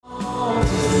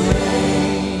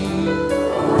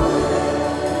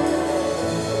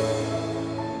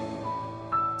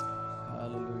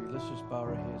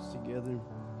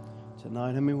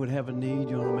tonight? How many would have a need?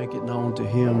 You want to make it known to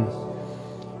Him?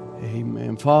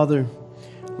 Amen. Father,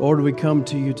 Lord, we come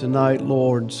to you tonight,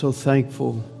 Lord, so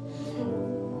thankful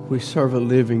we serve a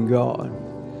living God.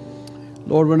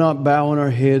 Lord, we're not bowing our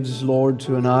heads, Lord,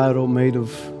 to an idol made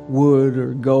of wood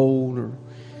or gold or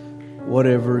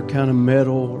whatever kind of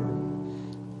metal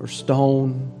or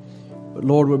stone. But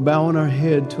Lord, we're bowing our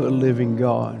head to a living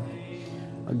God.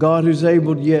 A God who's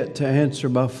able yet to answer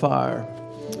by fire.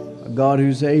 A God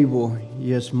who's able,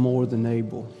 yes, more than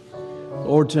able.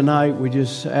 Lord, tonight we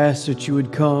just ask that you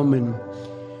would come and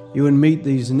you would meet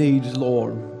these needs,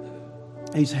 Lord.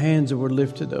 These hands that were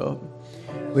lifted up.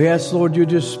 We ask, Lord, you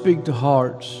just speak to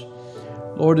hearts.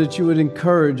 Lord, that you would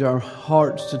encourage our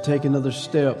hearts to take another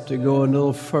step, to go a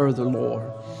little further, Lord.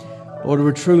 Lord,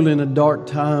 we're truly in a dark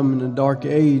time and a dark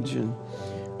age, and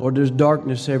Lord, there's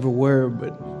darkness everywhere,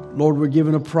 but Lord, we're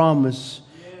given a promise.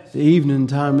 The evening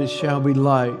time it shall be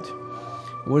light.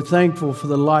 We're thankful for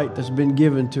the light that's been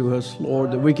given to us,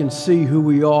 Lord, that we can see who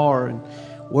we are and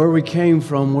where we came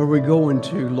from, where we're going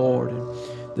to, Lord, and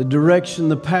the direction,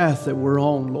 the path that we're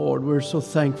on, Lord. We're so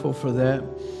thankful for that.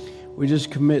 We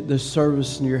just commit this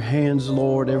service in your hands,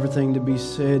 Lord, everything to be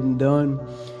said and done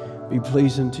be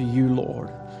pleasing to you, Lord.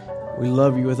 We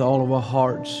love you with all of our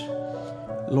hearts.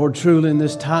 Lord, truly in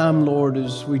this time, Lord,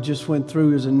 as we just went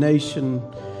through as a nation,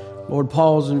 Lord,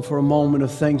 pausing for a moment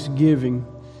of thanksgiving.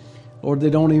 Lord,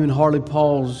 they don't even hardly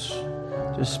pause,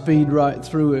 just speed right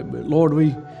through it. But Lord,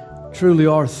 we truly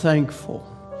are thankful.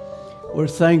 We're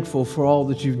thankful for all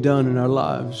that you've done in our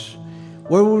lives.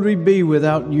 Where would we be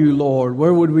without you, Lord?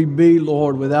 Where would we be,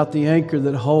 Lord, without the anchor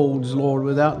that holds, Lord,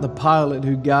 without the pilot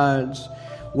who guides?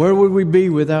 Where would we be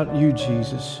without you,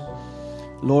 Jesus?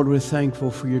 Lord, we're thankful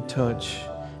for your touch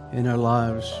in our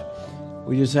lives.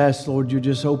 We just ask, Lord, you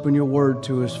just open your word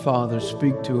to us, Father.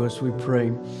 Speak to us, we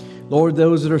pray. Lord,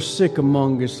 those that are sick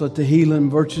among us, let the healing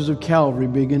virtues of Calvary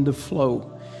begin to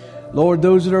flow. Lord,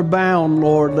 those that are bound,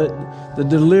 Lord, let the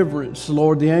deliverance,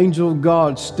 Lord, the angel of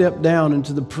God step down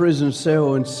into the prison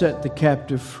cell and set the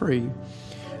captive free.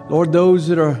 Lord, those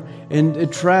that are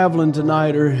traveling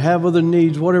tonight or have other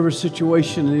needs, whatever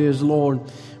situation it is, Lord,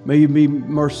 may you be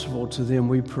merciful to them,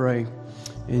 we pray.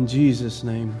 In Jesus'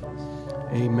 name,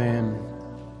 amen.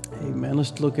 Amen.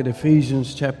 Let's look at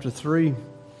Ephesians chapter 3.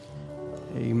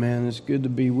 Amen. It's good to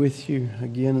be with you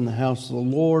again in the house of the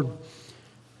Lord.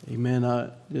 Amen. I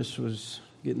just was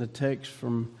getting a text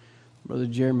from Brother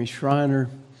Jeremy Schreiner.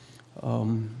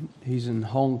 He's in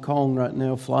Hong Kong right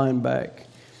now, flying back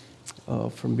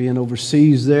from being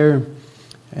overseas there.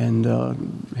 And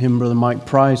him, Brother Mike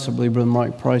Price, I believe Brother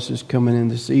Mike Price is coming in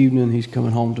this evening. He's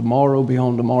coming home tomorrow, be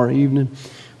home tomorrow evening.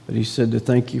 But he said to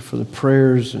thank you for the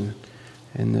prayers, and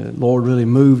the Lord really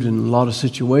moved in a lot of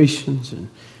situations. And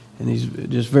he's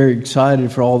just very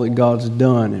excited for all that God's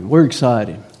done. And we're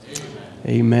excited.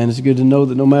 Amen. It's good to know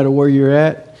that no matter where you're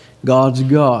at, God's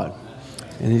God.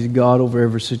 And He's God over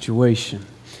every situation.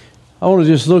 I want to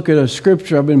just look at a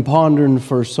scripture I've been pondering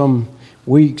for some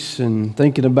weeks and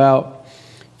thinking about.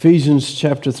 Ephesians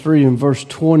chapter 3 and verse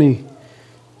 20.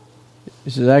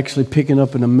 This is actually picking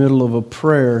up in the middle of a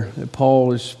prayer that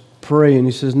Paul is praying.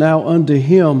 He says, "Now unto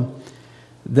Him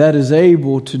that is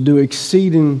able to do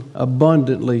exceeding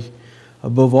abundantly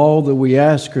above all that we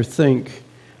ask or think,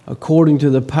 according to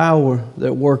the power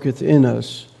that worketh in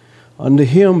us. Unto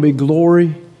Him be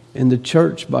glory in the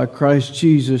church by Christ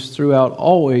Jesus throughout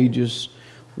all ages,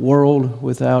 world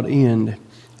without end.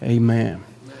 Amen."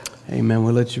 Amen.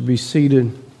 We'll let you be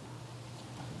seated.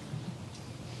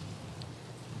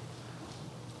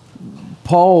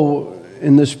 Paul,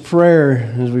 in this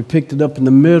prayer, as we picked it up in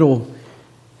the middle,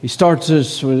 he starts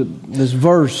this with this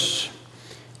verse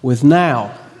with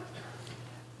 "now."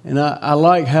 And I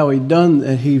like how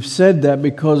he said that,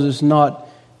 because it's not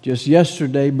just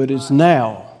yesterday, but it's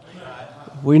now.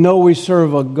 We know we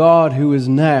serve a God who is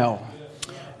now.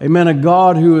 Amen. A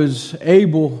God who is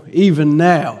able even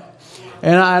now.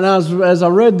 And as I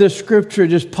read this scripture, it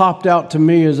just popped out to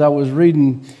me as I was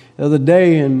reading the other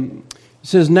day. And it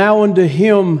says, "Now unto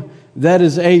Him that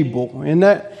is able." And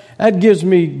that gives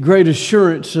me great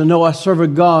assurance to know I serve a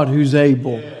God who's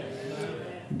able.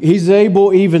 He's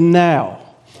able even now.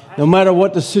 No matter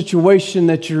what the situation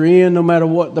that you're in, no matter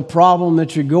what the problem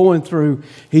that you're going through,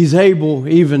 He's able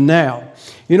even now.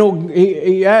 You know,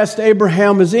 he asked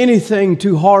Abraham, "Is anything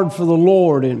too hard for the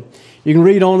Lord?" And you can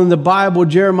read on in the Bible,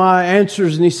 Jeremiah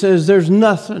answers and he says, "There's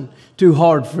nothing too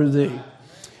hard for thee."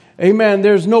 Amen.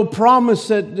 There's no promise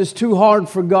that is too hard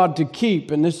for God to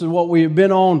keep. And this is what we have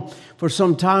been on for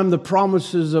some time, the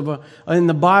promises in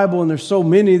the Bible. And there's so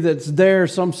many that's there.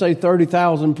 Some say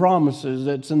 30,000 promises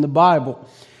that's in the Bible.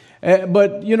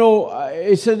 But,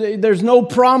 he said there's no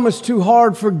promise too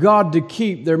hard for God to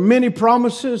keep. There are many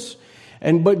promises,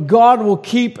 but God will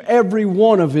keep every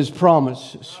one of His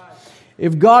promises.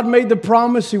 If God made the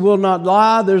promise, He will not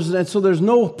lie. So there's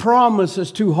no promise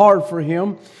that's too hard for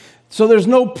Him. So there's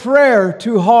no prayer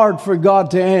too hard for God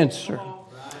to answer.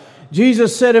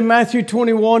 Jesus said in Matthew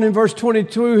 21 and verse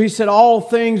 22, He said, all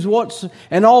things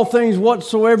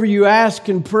whatsoever you ask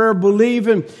in prayer, believe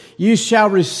in, you shall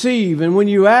receive. And when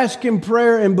you ask in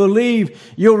prayer and believe,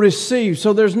 you'll receive.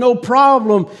 So there's no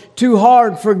problem too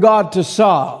hard for God to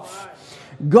solve.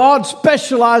 God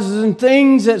specializes in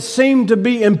things that seem to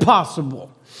be impossible.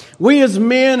 We as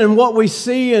men and what we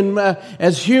see and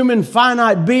as human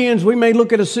finite beings, we may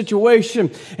look at a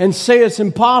situation and say it's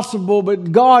impossible,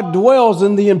 but God dwells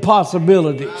in the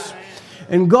impossibilities.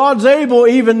 And God's able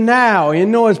even now.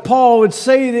 As Paul would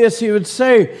say this, he would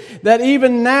say that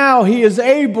even now He is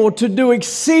able to do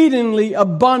exceedingly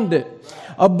abundant,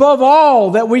 above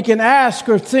all that we can ask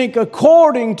or think,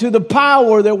 according to the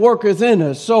power that worketh in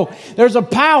us. So there's a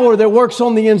power that works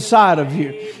on the inside of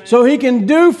you. So He can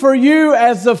do for you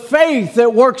as the faith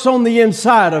that works on the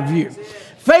inside of you.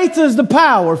 Faith is the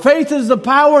power. Faith is the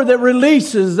power that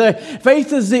releases.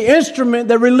 Faith is the instrument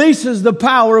that releases the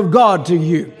power of God to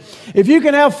you. If you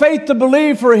can have faith to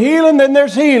believe for healing, then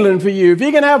there's healing for you. If you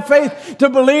can have faith to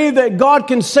believe that God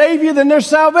can save you, then there's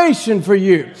salvation for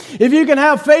you. If you can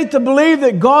have faith to believe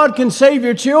that God can save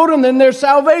your children, then there's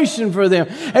salvation for them.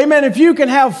 Amen. If you can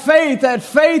have faith, that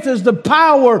faith is the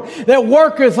power that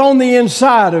worketh on the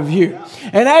inside of you.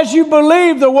 And as you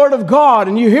believe the Word of God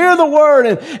and you hear the Word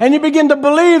and you begin to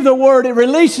believe the Word, it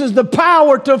releases the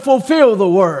power to fulfill the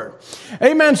Word.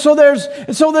 Amen. So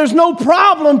there's no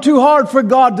problem too hard for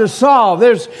God to solve.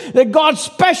 That God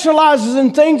specializes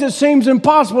in things that seems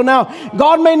impossible. Now,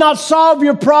 God may not solve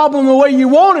your problem the way you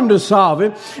want Him to solve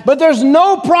it, but there's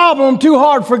no problem too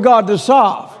hard for God to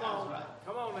solve.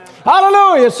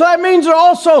 Hallelujah. So that means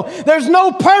there's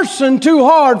no person too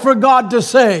hard for God to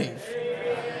save.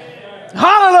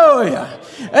 Hallelujah.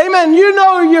 Amen. You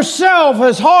know yourself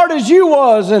as hard as you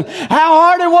was and how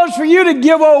hard it was for you to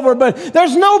give over, but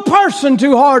there's no person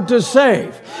too hard to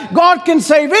save. God can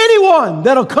save anyone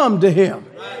that'll come to Him.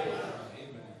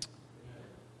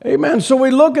 Amen. So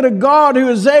we look at a God who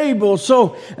is able.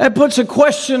 So that puts a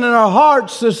question in our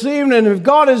hearts this evening. If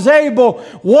God is able,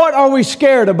 what are we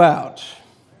scared about?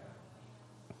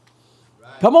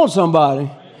 Come on, somebody.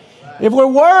 If we're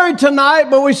worried tonight,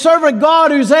 but we serve a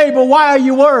God who's able, why are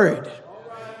you worried?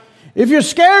 If you're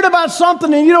scared about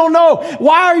something and you don't know,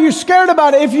 why are you scared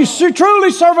about it? If you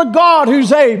truly serve a God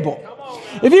who's able,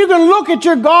 if you can look at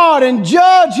your God and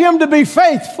judge Him to be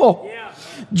faithful,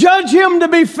 judge Him to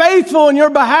be faithful in your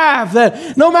behalf,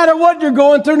 that no matter what you're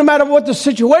going through, no matter what the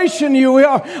situation you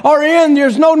are in,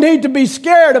 there's no need to be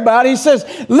scared about it. He says,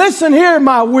 listen here,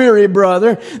 my weary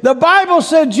brother. The Bible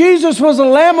said Jesus was the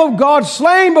Lamb of God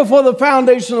slain before the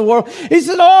foundation of the world. He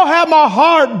said, oh, how my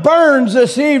heart burns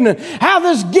this evening. How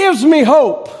this gives me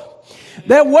hope.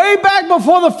 That way back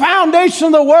before the foundation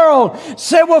of the world,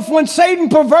 said when Satan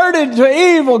perverted to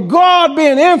evil, God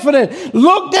being infinite,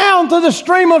 looked down through the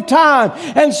stream of time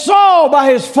and saw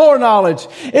by His foreknowledge.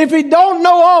 If He don't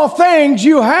know all things,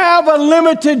 you have a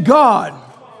limited God.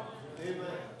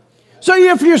 So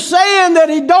if you're saying that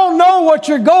He don't know what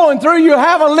you're going through, you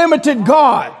have a limited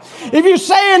God. If you're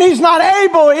saying He's not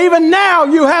able, even now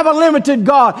you have a limited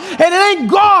God. And it ain't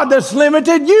God that's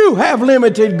limited, you have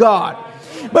limited God.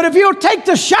 But if you'll take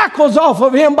the shackles off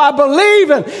of Him by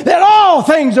believing that all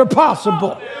things are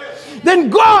possible, then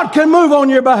God can move on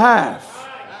your behalf.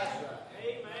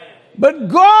 But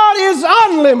God is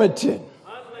unlimited.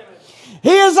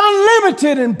 He is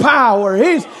unlimited in power.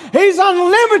 He's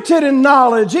unlimited in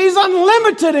knowledge. He's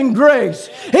unlimited in grace.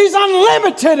 He's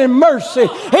unlimited in mercy.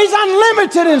 He's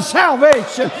unlimited in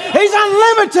salvation. He's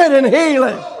unlimited in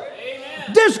healing.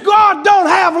 This God don't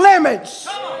have limits.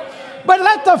 But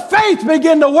let the faith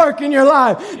begin to work in your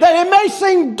life. That it may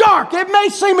seem dark, it may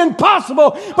seem impossible,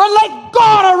 but let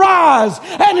God arise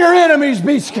and your enemies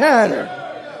be scattered.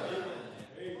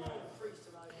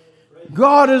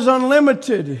 God is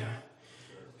unlimited.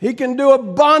 He can do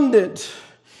abundant,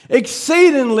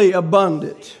 exceedingly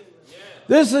abundant.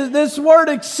 This word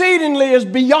exceedingly is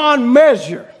beyond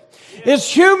measure.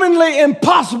 It's humanly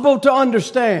impossible to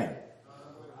understand.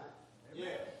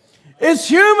 It's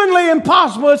humanly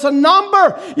impossible. It's a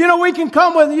number. We can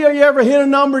come with, you ever hit a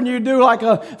number and you do like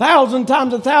 1,000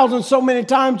 times 1,000 so many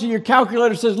times and your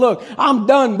calculator says, look, I'm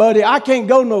done, buddy. I can't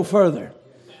go no further.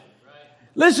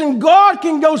 Listen, God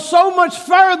can go so much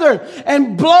further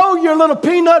and blow your little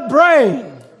peanut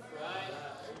brain.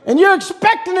 And you're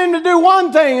expecting Him to do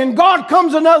one thing, and God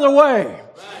comes another way.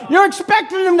 You're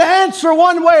expecting Him to answer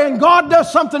one way, and God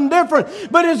does something different.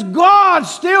 But is God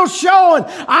still showing,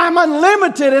 I'm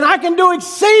unlimited, and I can do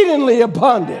exceedingly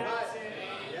abundant?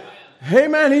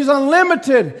 Amen. He's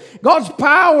unlimited. God's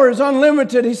power is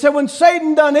unlimited. He said when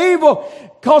Satan done evil,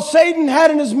 because Satan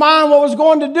had in his mind what was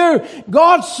going to do,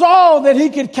 God saw that He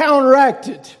could counteract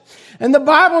it. And the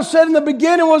Bible said in the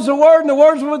beginning was the Word, and the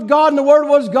Word was with God, and the Word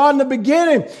was God in the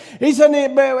beginning. He said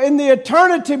in the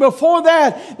eternity before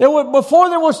that,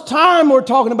 before there was time, we're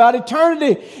talking about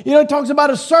eternity. You know, it talks about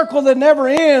a circle that never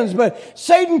ends. But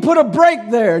Satan put a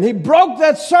break there, and he broke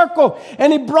that circle,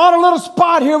 and he brought a little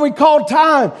spot here we call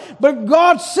time. But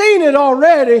God's seen it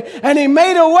already, and He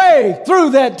made a way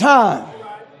through that time.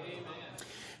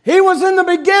 He was in the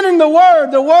beginning, the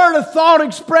Word of thought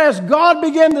expressed. God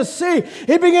began to see.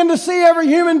 He began to see every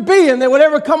human being that would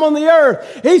ever come on the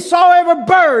earth. He saw every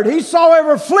bird. He saw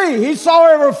every flea. He saw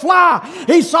every fly.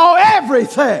 He saw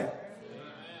everything.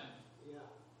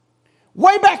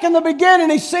 Way back in the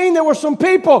beginning, He seen there were some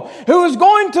people who was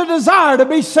going to desire to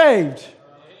be saved.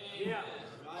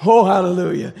 Oh,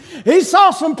 hallelujah. He saw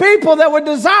some people that would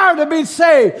desire to be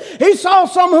saved. He saw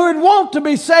some who would want to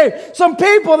be saved. Some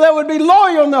people that would be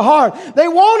loyal in their heart. They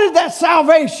wanted that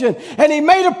salvation, and He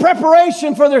made a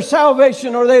preparation for their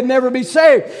salvation or they'd never be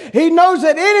saved. He knows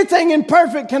that anything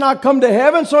imperfect cannot come to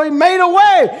heaven, so He made a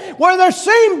way where there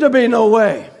seemed to be no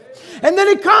way. And then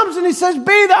He comes and He says,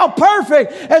 be thou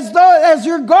perfect as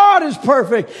your God is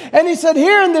perfect. And He said,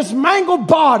 here in this mangled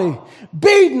body,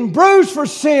 beaten, bruised for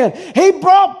sin, He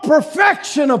brought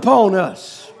perfection upon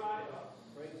us.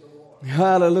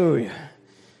 Hallelujah.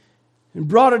 And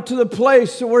brought it to the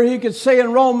place where He could say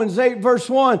in Romans 8 verse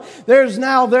 1, there's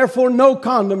now therefore no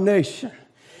condemnation.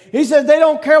 He says they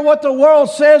don't care what the world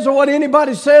says or what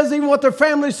anybody says, even what their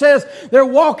family says. They're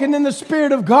walking in the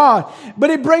Spirit of God. But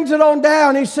He brings it on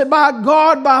down. He said, by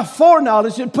God, by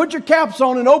foreknowledge, and put your caps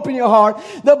on and open your heart.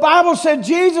 The Bible said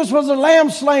Jesus was a lamb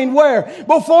slain where?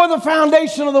 Before the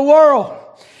foundation of the world.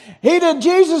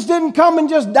 Jesus didn't come and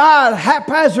just die a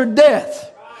haphazard death.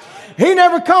 He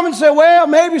never come and said, well,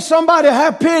 maybe somebody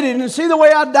have pity and see the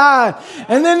way I died.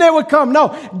 And then they would come.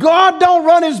 No, God don't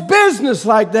run His business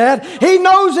like that. He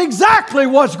knows exactly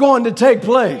what's going to take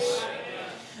place.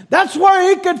 That's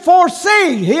where He could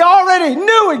foresee. He already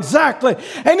knew exactly.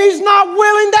 And He's not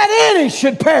willing that any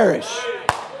should perish.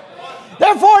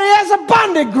 Therefore, He has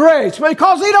abundant grace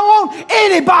because He don't want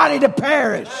anybody to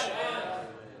perish.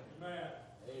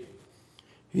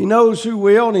 He knows who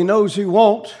will and He knows who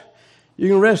won't. You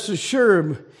can rest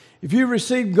assured, if you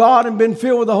received God and been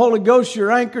filled with the Holy Ghost,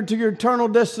 you're anchored to your eternal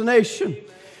destination.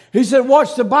 He said,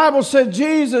 watch, the Bible said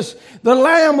Jesus, the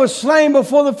Lamb, was slain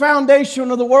before the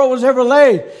foundation of the world was ever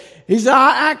laid. He said,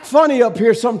 I act funny up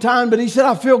here sometimes, but He said,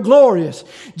 I feel glorious.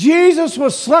 Jesus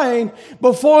was slain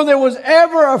before there was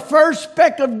ever a first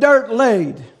speck of dirt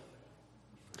laid.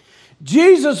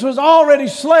 Jesus was already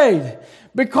slain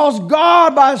because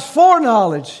God, by His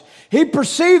foreknowledge, He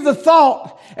perceived the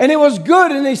thought, and it was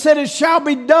good, and He said, it shall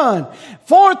be done.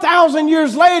 4,000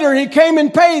 years later, He came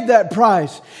and paid that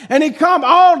price. And He come,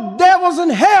 all devils in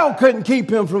hell couldn't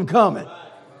keep Him from coming.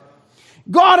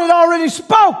 God had already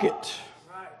spoke it.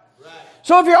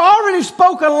 So if you already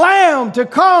spoke a lamb to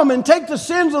come and take the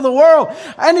sins of the world,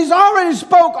 and He's already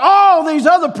spoke all these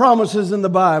other promises in the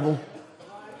Bible,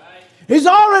 He's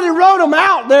already wrote them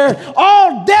out there.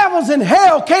 All devils in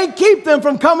hell can't keep them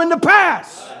from coming to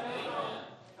pass.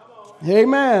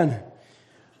 Amen.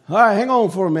 All right, hang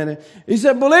on for a minute. He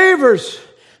said, believers,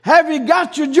 have you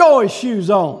got your joy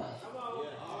shoes on?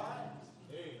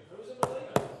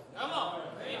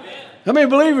 How many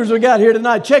believers we got here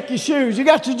tonight? Check your shoes. You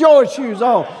got your joy shoes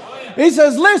on. He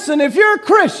says, listen, if you're a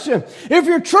Christian, if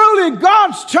you're truly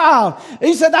God's child,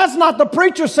 he said, that's not the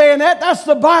preacher saying that, that's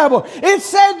the Bible. It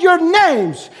said your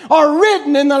names are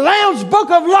written in the Lamb's book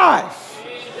of life.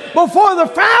 Before the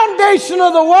foundation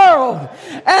of the world.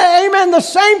 Amen. The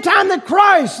same time that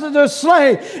Christ was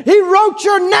slain, He wrote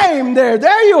your name there.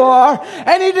 There you are.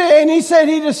 And he said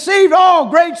He deceived all,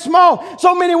 great, small.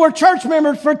 So many were church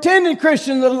members, pretending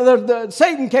Christians.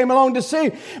 Satan came along to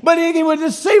deceive. But he would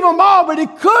deceive them all. But He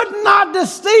could not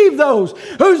deceive those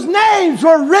whose names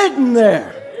were written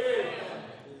there.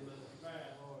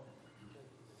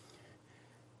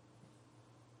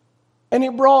 And He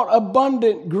brought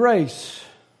abundant grace.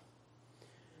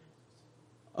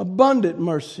 Abundant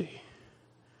mercy.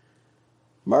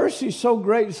 Mercy is so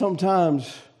great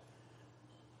sometimes.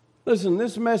 Listen,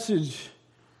 this message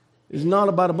is not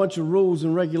about a bunch of rules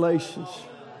and regulations.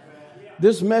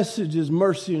 This message is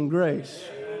mercy and grace.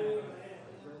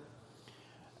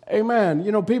 Amen.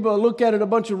 You know, people look at it a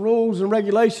bunch of rules and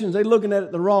regulations. They're looking at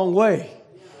it the wrong way.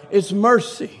 It's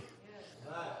mercy.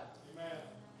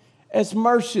 It's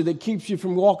mercy that keeps you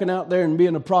from walking out there and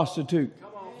being a prostitute.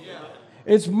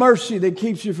 It's mercy that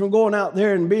keeps you from going out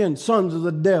there and being sons of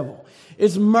the devil.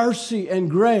 It's mercy and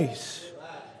grace.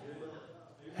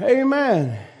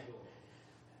 Amen.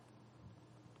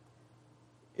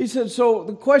 He said, so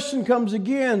the question comes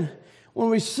again, when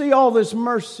we see all this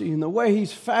mercy and the way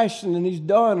He's fashioned and He's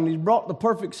done and He's brought the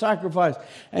perfect sacrifice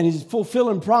and He's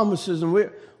fulfilling promises,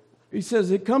 and He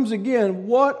says, it comes again,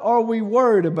 what are we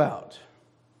worried about?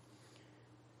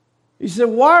 He said,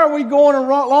 why are we going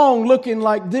along looking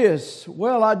like this?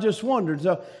 Well, I just wondered.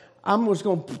 So I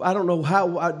don't know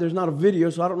how, there's not a video,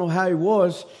 so I don't know how he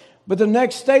was. But the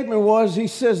next statement was, he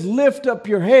says, lift up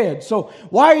your head. So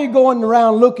why are you going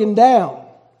around looking down?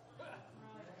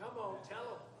 Come on, tell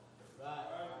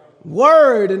them.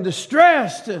 Worried and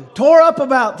distressed and tore up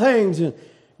about things. And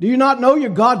do you not know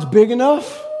your God's big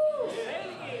enough?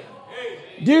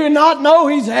 Do you not know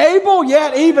He's able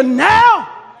yet even now?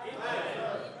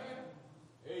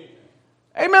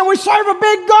 Amen. We serve a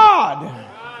big God.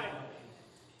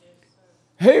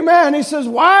 Amen. He says,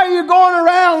 why are you going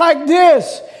around like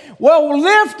this? Well,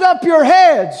 lift up your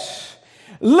heads.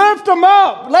 Lift them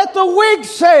up. Let the weak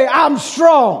say, I'm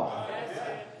strong.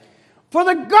 For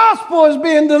the gospel is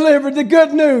being delivered, the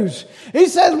good news. He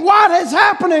says, what is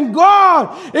happening?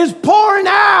 God is pouring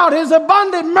out His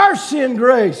abundant mercy and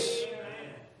grace.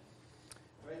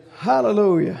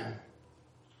 Hallelujah.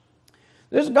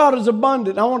 This God is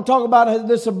abundant. I want to talk about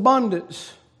this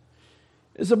abundance.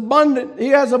 It's abundant. He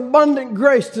has abundant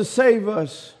grace to save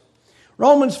us.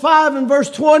 Romans 5 and verse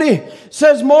 20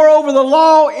 says, moreover, the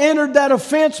law entered that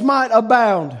offense might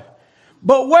abound.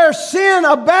 But where sin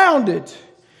abounded,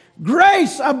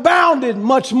 grace abounded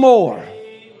much more.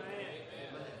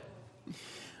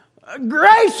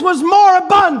 Grace was more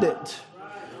abundant.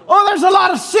 Oh, there's a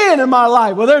lot of sin in my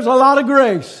life. Well, there's a lot of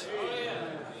grace.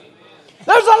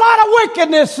 There's a lot of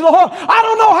wickedness, Lord. I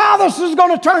don't know how this is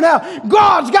going to turn out.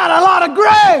 God's got a lot of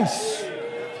grace.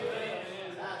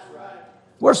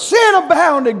 Where sin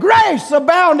abounded, grace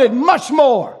abounded much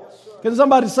more. Can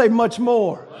somebody say much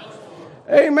more?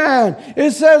 Amen.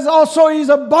 It says also He's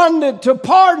abundant to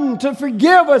pardon, to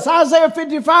forgive us. Isaiah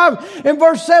 55 and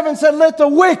verse 7 said, let the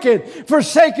wicked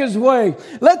forsake his way.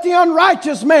 Let the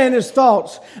unrighteous man his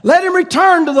thoughts. Let him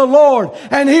return to the Lord,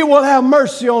 and He will have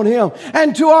mercy on him.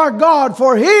 And to our God,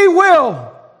 for He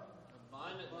will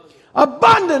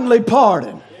abundantly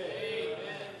pardon.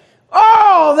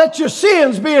 Oh, that your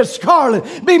sins be as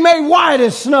scarlet, be made white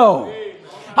as snow.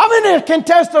 How many can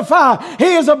testify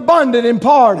He is abundant in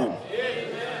pardon?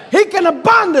 He can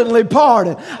abundantly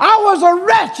pardon. I was a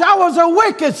wretch. I was a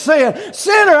wicked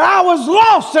sinner. I was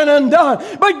lost and undone.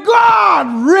 But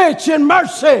God, rich in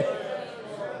mercy,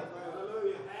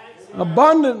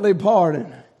 abundantly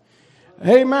pardon.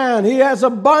 Amen. He has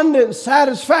abundant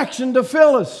satisfaction to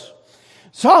fill us.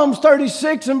 Psalms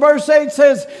 36 and verse 8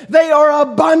 says, they are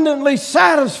abundantly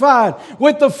satisfied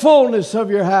with the fullness of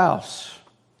your house.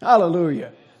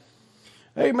 Hallelujah.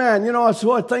 Amen. You know, that's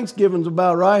what Thanksgiving's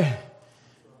about, right?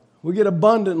 We get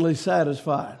abundantly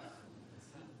satisfied.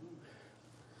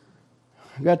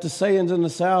 I got the sayings in the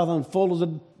South, I'm full as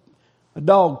a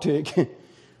dog tick.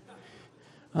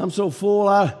 I'm so full,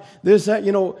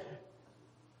 you know.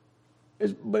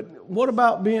 But what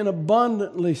about being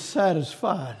abundantly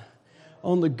satisfied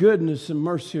on the goodness and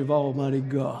mercy of Almighty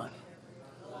God?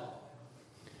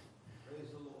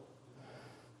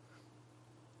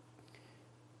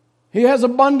 He has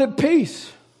abundant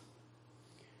peace.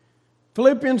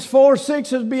 Philippians 4:6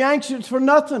 says, be anxious for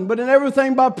nothing, but in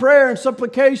everything by prayer and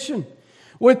supplication.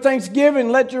 With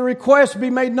thanksgiving, let your requests be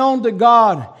made known to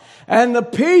God. And the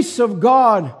peace of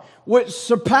God, which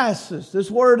surpasses. This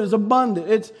word is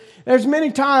abundant. There's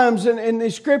many times in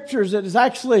the scriptures that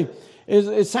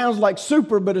it sounds like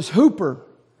super, but it's hooper.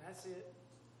 That's it.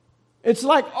 It's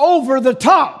like over the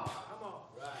top.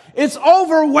 It's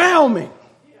overwhelming.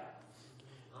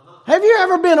 Have you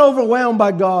ever been overwhelmed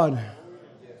by God?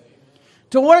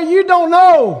 To where you don't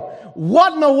know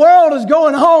what in the world is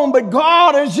going on, but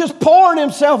God is just pouring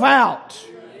Himself out.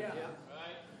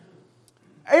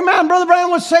 Amen. Brother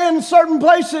Branham was saying in certain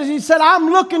places, he said,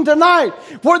 I'm looking tonight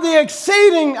for the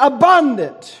exceeding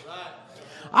abundant.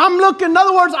 In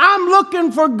other words, I'm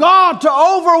looking for God to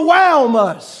overwhelm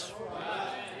us.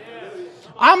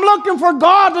 I'm looking for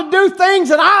God to do things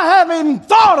that I haven't even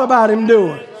thought about Him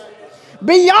doing.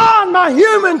 Beyond my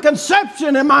human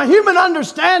conception and my human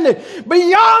understanding.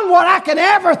 Beyond what I can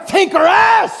ever think or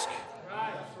ask.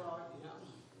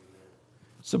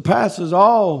 Surpasses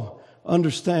all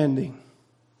understanding.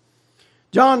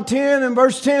 John 10 and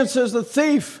verse 10 says, the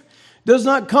thief does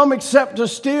not come except to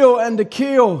steal and to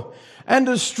kill and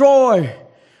destroy.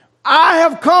 I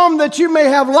have come that you may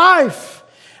have life,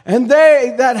 and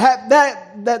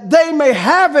that they may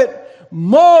have it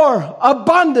more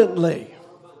abundantly.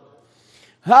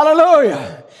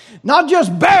 Hallelujah. Not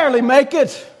just barely make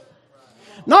it.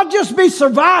 Not just be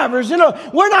survivors. You know,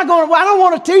 I don't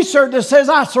want a t-shirt that says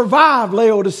I survived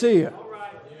Laodicea.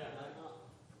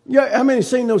 Yeah, how many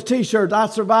seen those t-shirts? I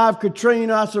survived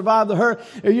Katrina, I survived the hurricane.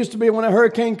 It used to be when a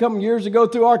hurricane come years ago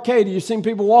through Arcadia, you seen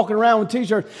people walking around with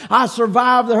t-shirts. I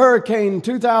survived the hurricane in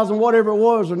 2000, whatever it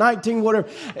was, or 19, whatever.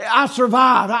 I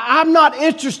survived. I'm not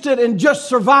interested in just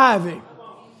surviving.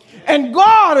 And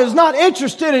God is not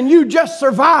interested in you just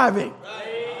surviving.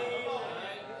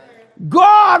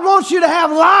 God wants you to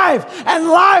have life, and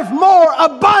life more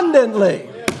abundantly.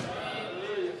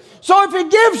 So if He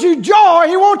gives you joy,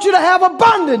 He wants you to have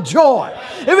abundant joy.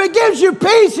 If He gives you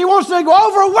peace, He wants to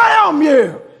overwhelm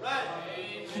you.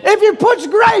 If He puts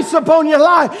grace upon your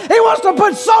life, He wants to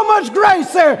put so much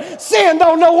grace there, sin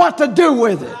don't know what to do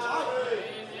with it.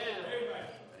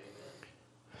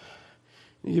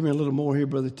 Give me a little more here,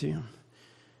 Brother Tim.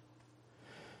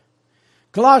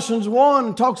 Colossians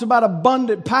 1 talks about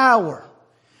abundant power.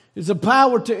 It's a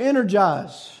power to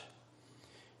energize.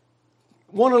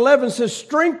 1:11 says,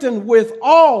 strengthened with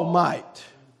all might.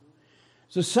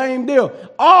 It's the same deal.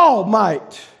 All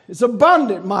might. It's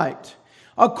abundant might.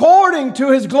 According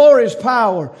to His glorious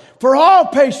power, for all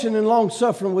patience and long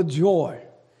suffering with joy.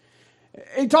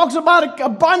 He talks about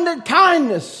abundant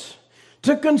kindness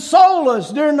to console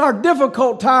us during our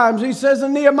difficult times. He says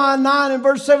in Nehemiah 9 and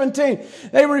verse 17,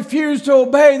 they refused to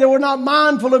obey. They were not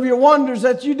mindful of your wonders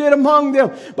that you did among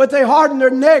them, but they hardened their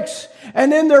necks.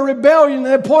 And in their rebellion,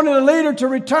 they appointed a leader to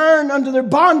return unto their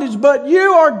bondage. But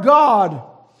you are God,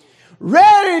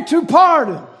 ready to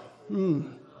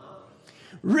pardon.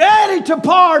 Ready to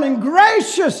pardon,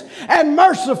 gracious and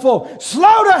merciful,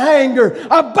 slow to anger,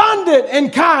 abundant in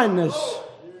kindness.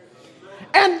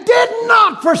 And did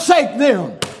not forsake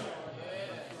them.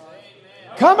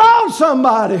 Come on,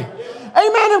 somebody. Amen.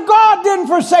 If God didn't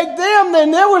forsake them,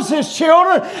 then there was His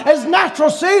children, His natural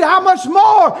seed. How much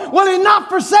more will He not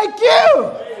forsake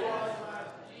you?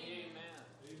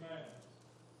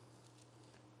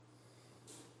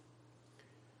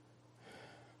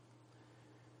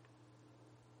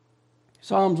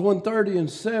 Psalms 130 and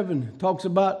 7 talks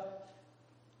about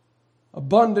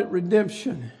abundant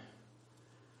redemption.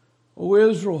 O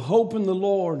Israel, hope in the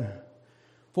Lord,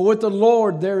 for with the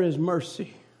Lord there is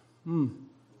mercy. And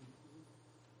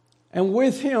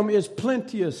with Him is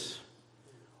plenteous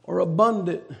or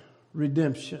abundant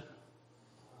redemption.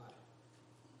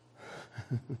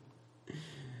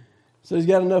 So He's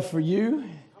got enough for you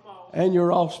and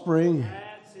your offspring.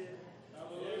 That's it.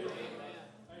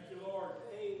 Thank you, Lord.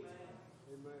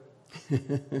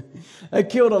 Amen. They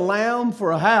killed a lamb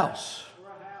for a house.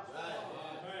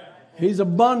 He's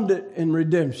abundant in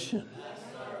redemption.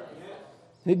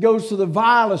 He goes to the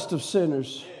vilest of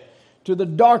sinners, to the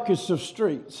darkest of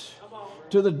streets,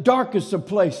 to the darkest of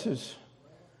places.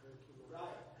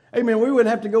 Amen. We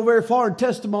wouldn't have to go very far in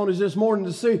testimonies this morning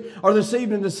to see, or this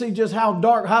evening to see just how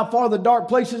far the dark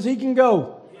places He can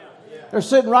go. They're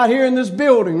sitting right here in this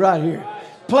building right here.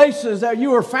 Places that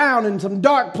you were found in some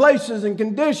dark places and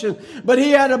conditions, but He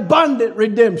had abundant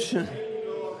redemption.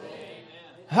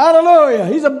 Hallelujah.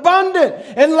 He's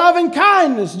abundant in loving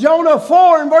kindness. Jonah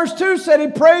 4 and verse 2 said he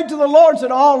prayed to the Lord and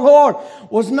said, oh Lord,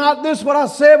 was not this what I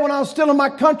said when I was still in my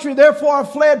country? Therefore I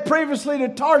fled previously to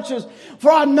Tarshish,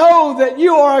 for I know that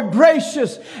you are a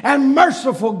gracious and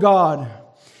merciful God,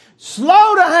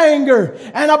 slow to anger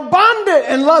and abundant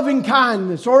in loving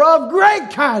kindness, or of great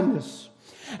kindness,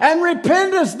 and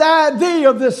repentest thee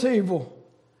of this evil,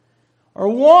 or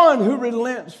one who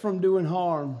relents from doing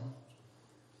harm.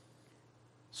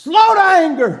 Slow to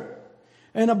anger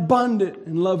and abundant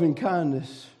in loving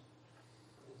kindness.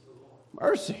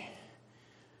 Mercy.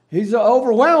 He's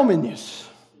overwhelmingness.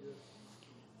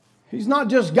 He's not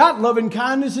just got loving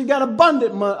kindness, He's got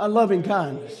abundant loving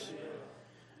kindness.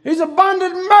 He's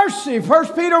abundant mercy. 1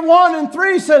 Peter 1 and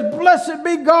 3 says, blessed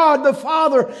be God, the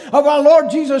Father of our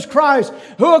Lord Jesus Christ,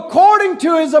 who according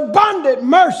to His abundant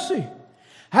mercy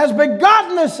has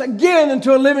begotten us again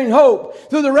into a living hope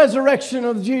through the resurrection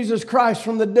of Jesus Christ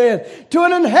from the dead, to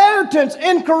an inheritance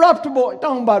incorruptible,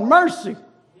 talking about mercy,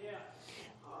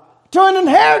 to an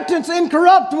inheritance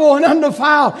incorruptible and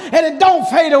undefiled, and it don't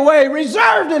fade away,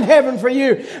 reserved in heaven for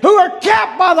you, who are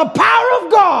kept by the power of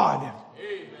God.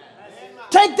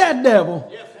 Take that,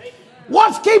 devil.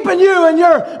 What's keeping you in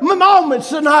your moments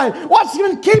tonight? What's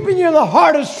been keeping you in the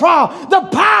hardest trial? The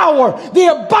power, the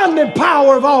abundant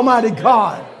power of Almighty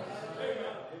God.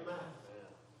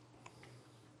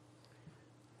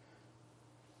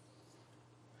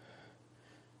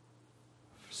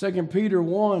 2 Peter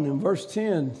 1 and verse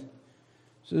 10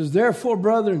 says, therefore,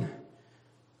 brethren,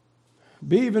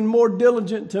 be even more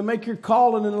diligent to make your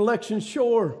calling and election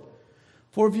sure.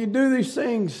 For if you do these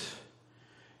things,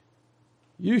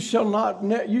 you shall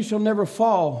never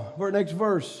fall. For next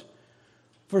verse.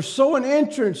 For so an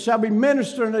entrance shall be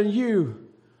ministered unto you.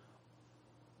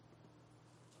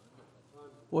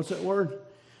 What's that word?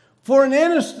 For an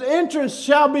entrance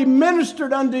shall be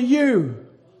ministered unto you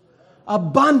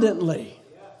abundantly.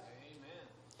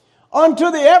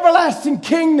 Unto the everlasting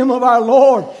kingdom of our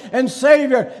Lord and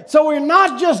Savior. So we're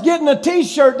not just getting a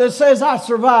t-shirt that says I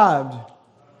survived.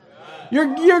 You're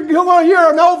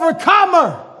an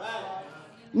overcomer.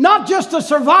 Not just a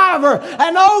survivor,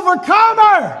 an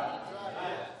overcomer.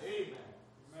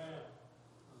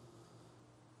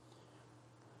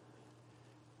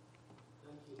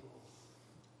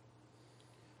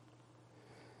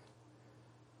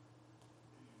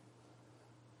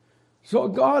 So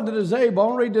God that is able,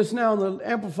 I'll read this now in the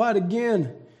Amplified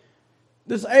again.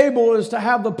 This able is to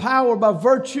have the power by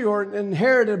virtue or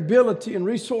inherited ability and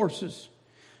resources.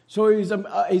 So he's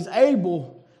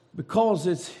able because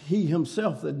it's he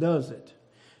himself that does it.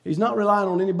 He's not relying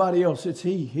on anybody else. It's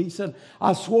he. He said,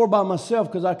 I swore by myself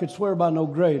because I could swear by no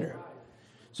greater.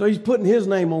 So he's putting his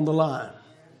name on the line.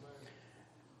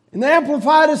 In the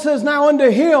Amplified it says, now unto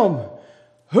him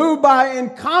who by in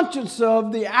conscience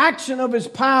of the action of his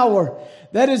power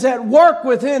that is at work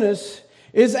within us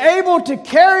is able to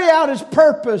carry out his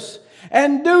purpose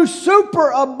and do super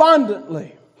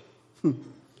abundantly.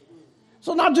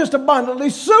 So not just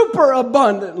abundantly, super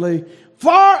abundantly,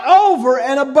 far over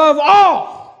and above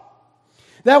all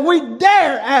that we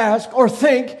dare ask or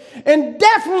think, and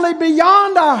definitely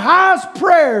beyond our highest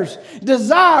prayers,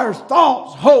 desires,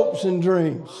 thoughts, hopes, and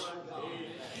dreams.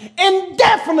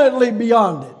 Indefinitely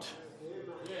beyond it.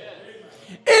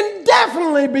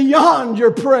 Indefinitely beyond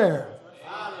your prayer.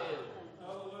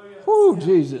 Whoo,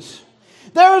 Jesus.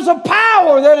 There is a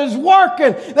power that is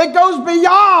working that goes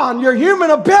beyond your human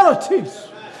abilities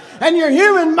and your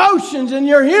human motions and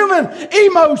your human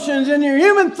emotions and your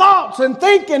human thoughts and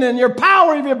thinking and your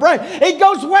power of your brain. It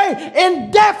goes way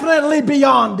indefinitely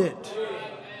beyond it.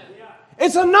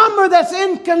 It's a number that's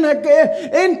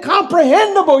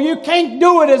incomprehensible. You can't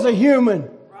do it as a human.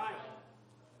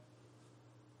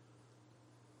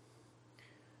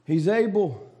 He's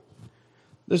able.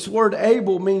 This word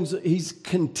able means he's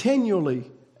continually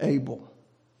able.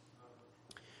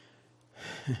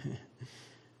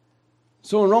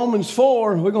 So in Romans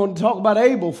 4, we're going to talk about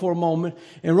Abel for a moment.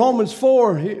 In Romans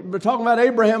 4, we're talking about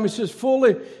Abraham. He says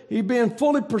he being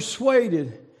fully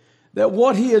persuaded that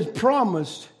what he had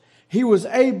promised, he was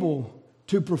able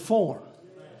to perform.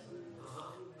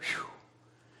 Whew.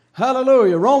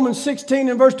 Hallelujah. Romans 16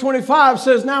 and verse 25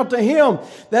 says, now to him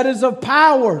that is of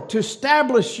power to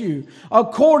establish you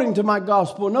according to my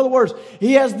gospel. In other words,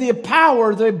 he has the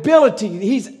power, the ability.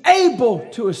 He's able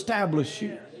to establish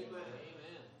you.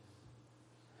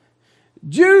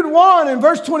 Jude 1 and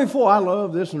verse 24. I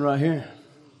love this one right here.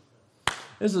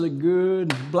 This is a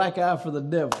good black eye for the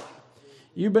devil.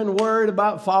 You've been worried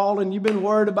about falling. You've been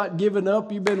worried about giving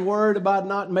up. You've been worried about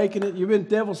not making it. The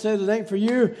devil says it ain't for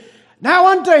you. Now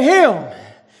unto him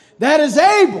that is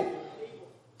able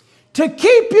to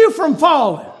keep you from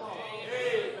falling.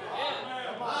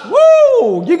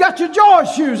 Woo! You got your joy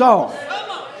shoes on.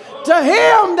 To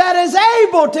him that is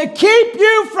able to keep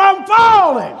you from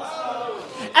falling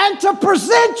and to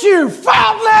present you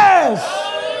faultless.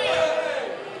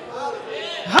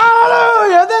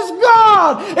 Hallelujah. This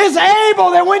God is able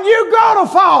that when you go to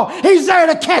fall, he's there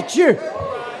to catch you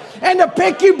and to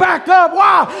pick you back up.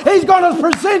 Why? He's going to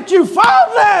present you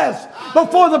faultless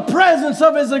before the presence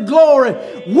of his glory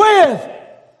with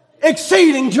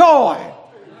exceeding joy.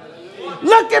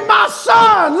 Look at my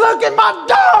son. Look at my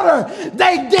daughter.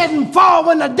 They didn't fall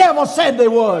when the devil said they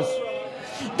was.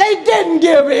 They didn't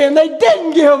give in. They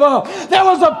didn't give up. There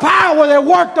was a power that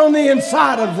worked on the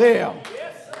inside of them.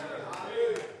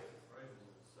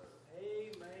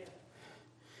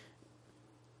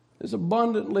 As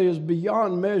abundantly as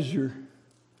beyond measure.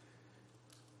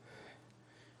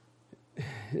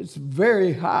 It's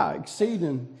very high,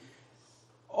 exceeding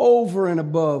over and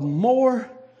above, more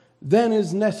than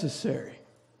is necessary.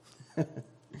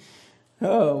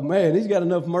 Oh man, he's got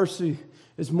enough mercy.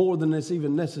 It's more than it's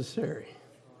even necessary.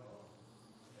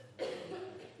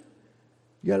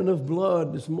 You got enough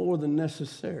blood that's more than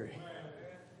necessary.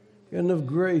 Got enough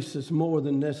grace that's more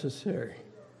than necessary.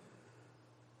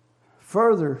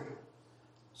 Further,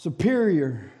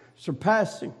 superior,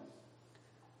 surpassing.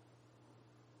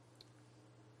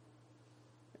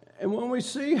 And when we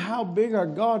see how big our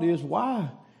God is, why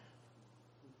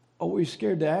are we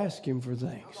scared to ask Him for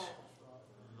things?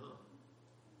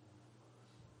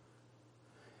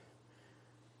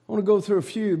 I want to go through a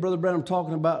few. Brother Branham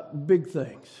talking about big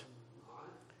things.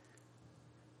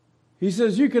 He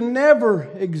says you can never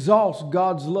exhaust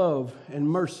God's love and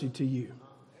mercy to you.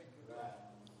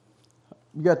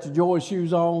 You got your joy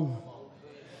shoes on?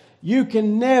 You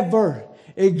can never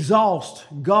exhaust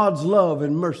God's love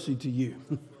and mercy to you.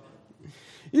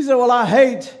 He said, well, I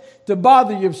hate to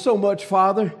bother you so much,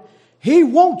 Father. He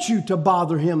wants you to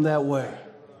bother Him that way.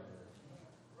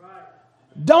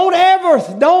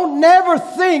 Don't never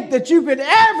think that you could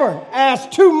ever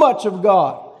ask too much of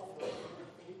God.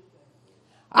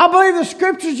 I believe the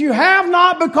scriptures, you have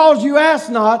not because you ask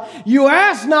not. You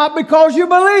ask not because you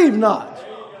believe not.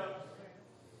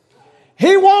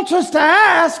 He wants us to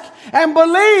ask and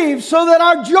believe so that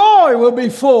our joy will be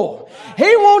full.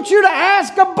 He wants you to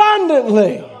ask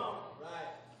abundantly.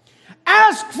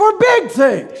 Ask for big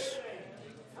things.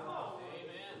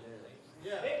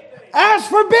 Ask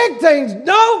for big things.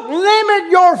 Don't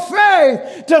limit your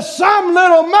faith to some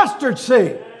little mustard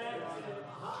seed.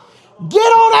 Get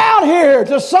on out here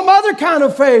to some other kind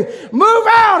of faith. Move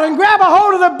out and grab a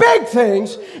hold of the big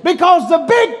things, because the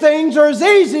big things are as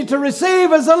easy to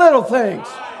receive as the little things.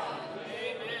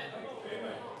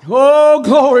 Oh,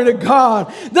 glory to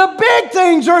God. The big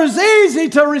things are as easy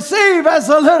to receive as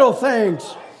the little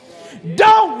things.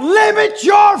 Don't limit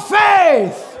your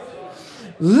faith.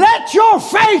 Let your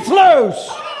faith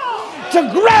loose to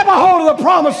grab a hold of the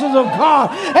promises of God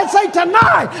and say,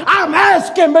 tonight I'm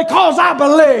asking because I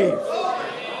believe.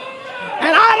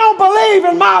 And I don't believe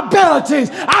in my abilities.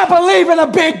 I believe in a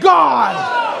big God.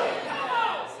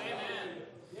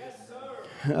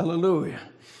 Hallelujah.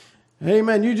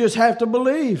 Amen. You just have to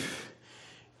believe.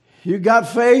 You got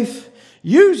faith,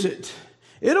 use it.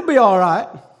 It'll be all right.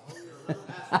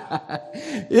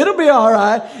 It'll be all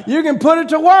right. You can put it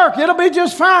to work. It'll be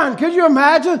just fine. Could you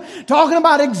imagine talking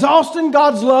about exhausting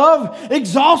God's love,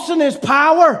 exhausting His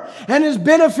power and His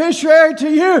beneficiary to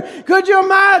you? Could you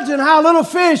imagine how a little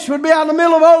fish would be out in the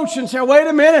middle of the ocean and say, wait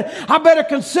a minute, I better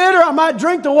consider I might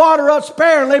drink the water up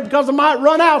sparingly because I might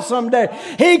run out someday.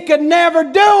 He could never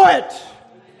do it.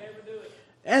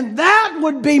 And that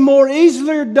would be more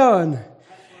easily done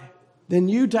than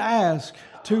you to ask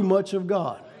too much of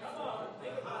God.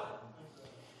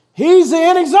 He's the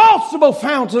inexhaustible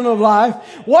fountain of life.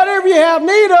 Whatever you have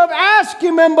need of, ask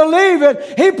Him and believe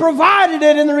it. He provided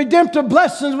it in the redemptive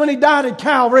blessings when He died at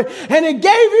Calvary. And He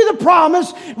gave you the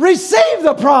promise. Receive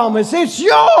the promise. It's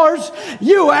yours.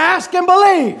 You ask and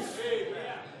believe.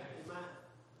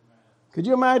 Could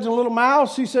you imagine a little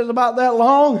mouse, he says, about that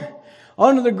long,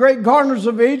 under the great gardeners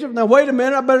of Egypt? Now, wait a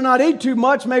minute, I better not eat too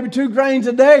much, maybe 2 grains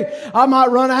a day. I might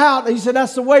run out. He said,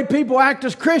 that's the way people act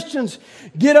as Christians.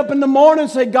 Get up in the morning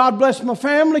and say, God bless my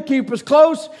family, keep us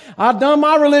close. I've done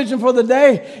my religion for the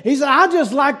day. He said, I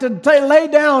just like to lay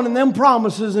down in them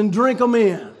promises and drink them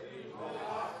in.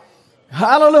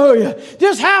 Hallelujah.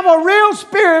 Just have a real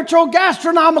spiritual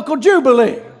gastronomical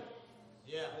jubilee.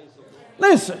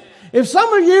 Listen. If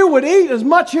some of you would eat as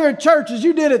much here at church as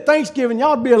you did at Thanksgiving,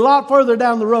 y'all would be a lot further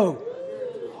down the road.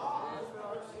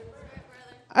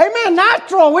 Amen.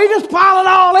 Natural. We just pile it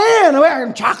all in. We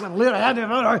got chocolate. We got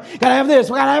to have this.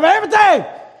 We got to have everything.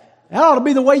 That ought to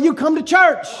be the way you come to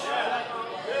church.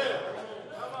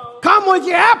 Come with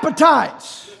your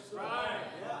appetites.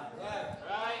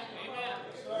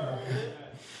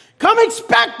 Come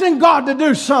expecting God to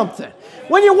do something.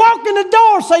 When you walk in the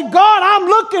door, say, God, I'm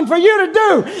looking for you to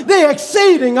do the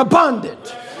exceeding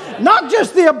abundant. Not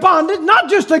just the abundant, not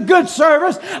just a good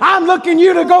service. I'm looking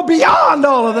you to go beyond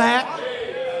all of that.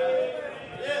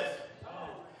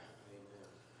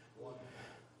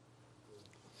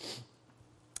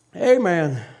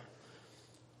 Amen.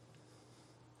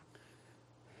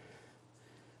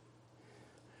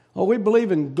 Oh, we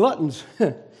believe in gluttons.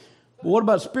 But what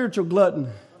about spiritual glutton?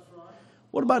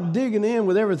 What about digging in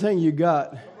with everything you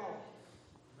got?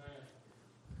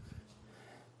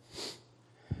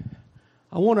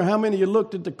 I wonder how many of you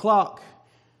looked at the clock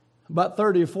about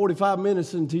 30 or 45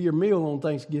 minutes into your meal on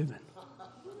Thanksgiving.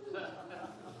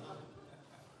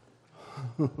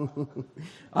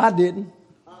 I didn't.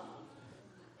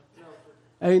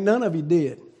 Ain't none of you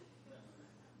did.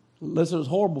 Unless it was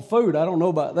horrible food, I don't know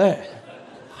about that.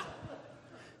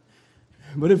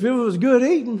 But if it was good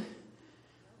eating,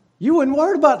 you wouldn't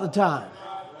worry about the time.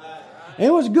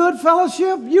 It was good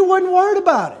fellowship, you wouldn't worry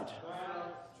about it.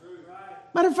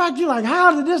 Matter of fact, you're like,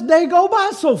 how did this day go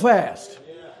by so fast?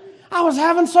 I was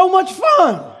having so much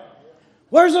fun.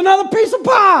 Where's another piece of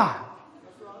pie?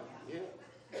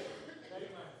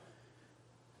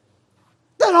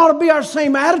 That ought to be our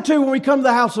same attitude when we come to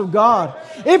the house of God.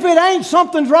 If it ain't,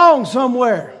 something's wrong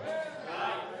somewhere.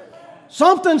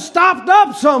 Something stopped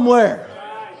up somewhere.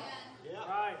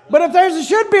 But if there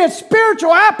should be a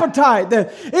spiritual appetite,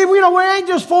 that if we ain't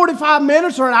just 45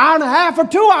 minutes or an hour and a half or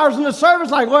 2 hours in the service,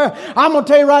 like, well, I'm going to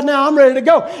tell you right now, I'm ready to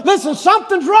go. Listen,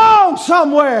 something's wrong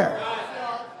somewhere.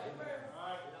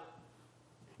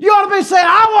 You ought to be saying,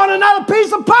 I want another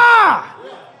piece of pie.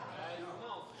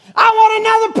 I want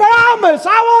another promise.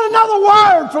 I want another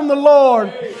word from the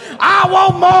Lord. I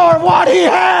want more of what He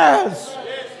has.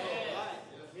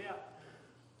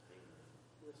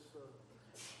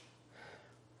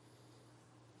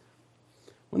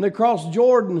 When they crossed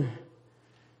Jordan,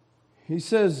 he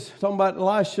says, talking about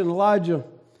Elisha and Elijah,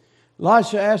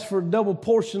 Elisha asked for a double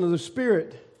portion of the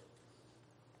Spirit.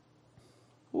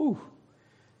 Woo.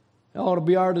 That ought to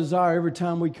be our desire every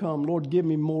time we come. Lord, give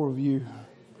me more of you.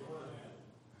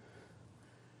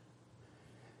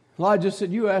 Elijah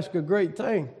said, you ask a great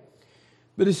thing.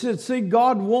 But he said, see,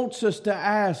 God wants us to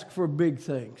ask for big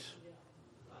things.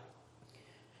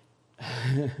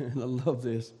 I love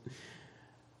this.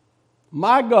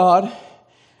 My God,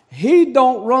 He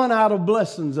don't run out of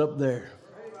blessings up there.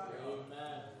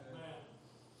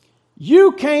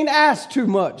 You can't ask too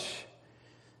much.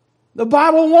 The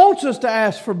Bible wants us to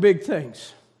ask for big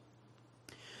things.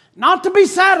 Not to be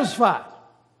satisfied.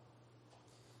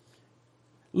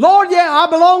 Lord, yeah, I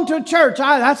belong to a church.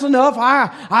 That's enough.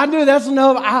 I do. That's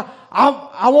enough.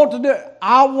 I want to do it.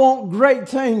 I want great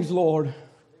things, Lord.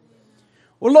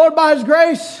 Well, Lord, by His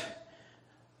grace,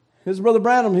 his brother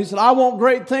Branham, he said, I want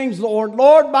great things, Lord.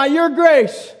 Lord, by your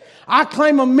grace, I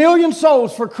claim 1 million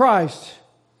souls for Christ.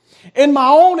 In my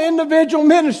own individual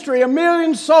ministry, 1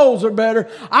 million souls are better.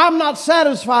 I'm not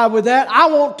satisfied with that. I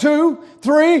want 2,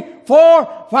 3,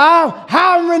 4, 5.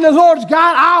 However many the Lord's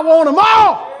got, I want them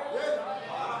all.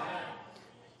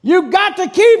 You've got to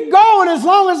keep going as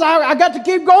long as I got to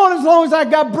keep going as long as I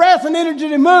got breath and energy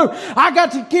to move. I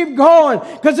got to keep going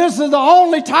because this is the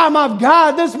only time I've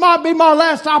got. This might be my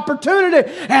last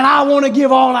opportunity and I want to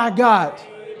give all I got.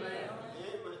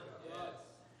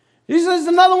 He says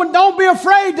another one, don't be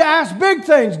afraid to ask big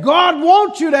things. God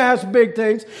wants you to ask big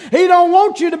things. He don't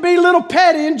want you to be little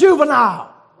petty and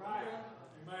juvenile.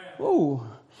 Ooh.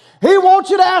 He wants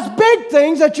you to ask big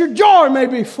things that your joy may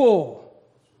be full.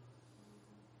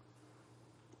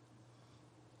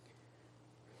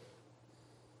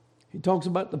 He talks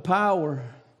about the power.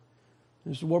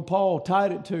 This is where Paul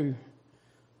tied it to,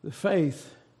 the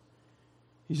faith.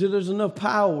 He said there's enough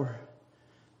power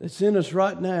that's in us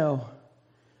right now.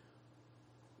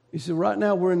 He said right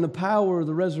now we're in the power of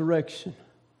the resurrection.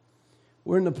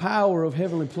 We're in the power of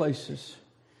heavenly places.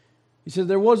 He said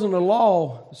there wasn't a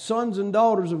law. Sons and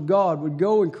daughters of God would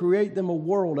go and create them a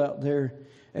world out there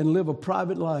and live a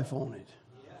private life on it.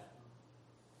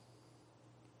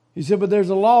 He said, but there's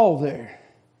a law there.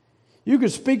 You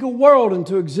could speak a world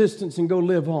into existence and go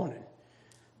live on it.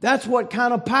 That's what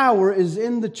kind of power is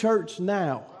in the church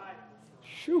now.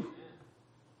 Shoo.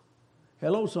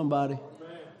 Hello, somebody.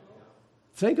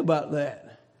 Think about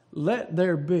that. Let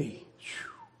there be.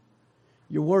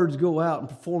 Your words go out and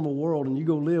perform a world and you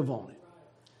go live on it.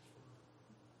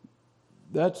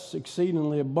 That's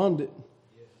exceedingly abundant.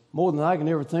 More than I can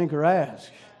ever think or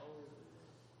ask.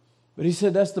 But he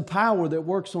said that's the power that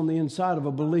works on the inside of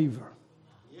a believer.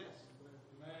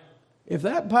 If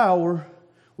that power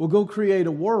will go create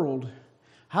a world,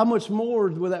 how much more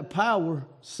will that power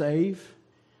save,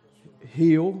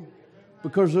 heal?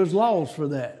 Because there's laws for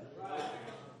that.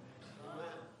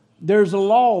 There's a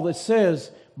law that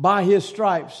says, by His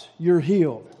stripes, you're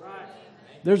healed.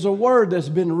 There's a word that's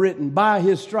been written, by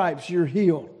His stripes, you're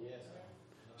healed.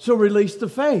 So release the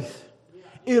faith.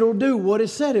 It'll do what it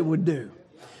said it would do.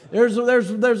 There's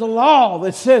a law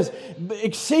that says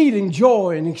exceeding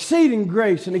joy and exceeding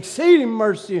grace and exceeding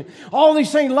mercy and all these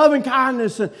things, loving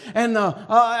kindness and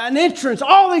an entrance,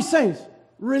 all these things.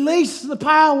 Release the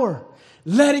power.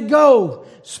 Let it go.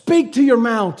 Speak to your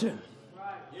mountain.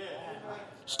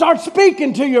 Start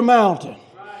speaking to your mountain.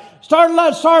 Start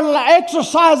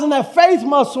exercising that faith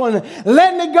muscle and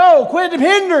letting it go. Quit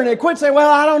hindering it. Quit saying, well,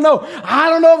 I don't know. I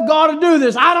don't know if God will do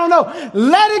this. I don't know.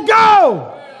 Let it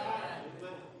go.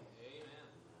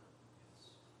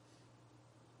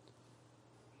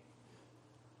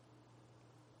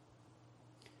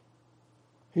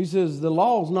 He says the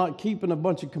law is not keeping a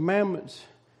bunch of commandments.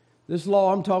 This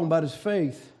law I'm talking about is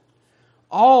faith.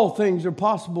 All things are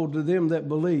possible to them that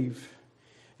believe.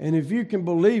 And if you can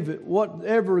believe it,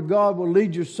 whatever God will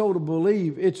lead your soul to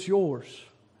believe, it's yours.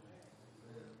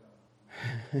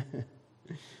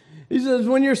 He says,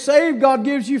 when you're saved, God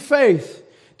gives you faith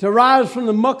to rise from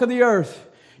the muck of the earth.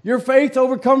 Your faith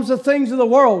overcomes the things of the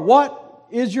world. What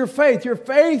is your faith? Your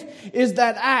faith is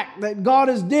that act that God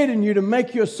has did in you to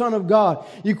make you a son of God.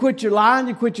 You quit your lying,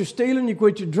 you quit your stealing, you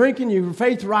quit your drinking, your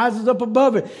faith rises up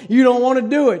above it. You don't want to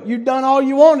do it. You've done all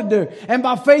you want to do. And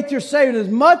by faith you're saved. As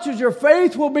much as your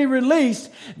faith will be released,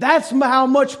 that's how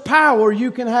much power you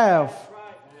can have.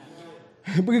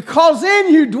 Because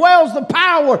in you dwells the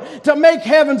power to make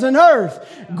heavens and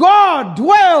earth. God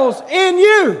dwells in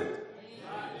you.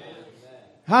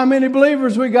 How many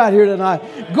believers we got here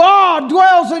tonight? God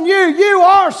dwells in you. You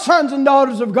are sons and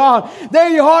daughters of God. There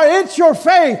you are. It's your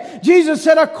faith. Jesus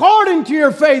said, according to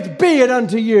your faith, be it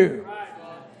unto you.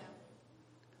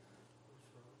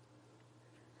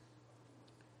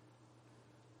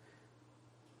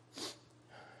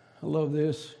 I love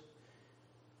this.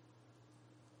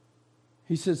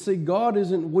 He said, see, God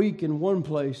isn't weak in one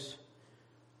place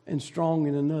and strong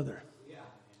in another.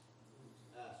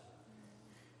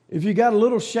 If you got a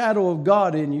little shadow of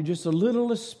God in you, just a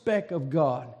little speck of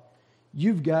God,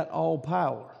 you've got all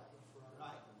power.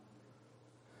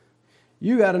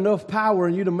 You got enough power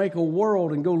in you to make a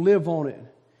world and go live on it.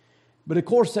 But of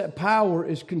course that power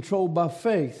is controlled by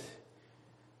faith.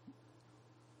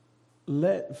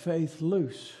 Let faith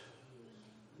loose.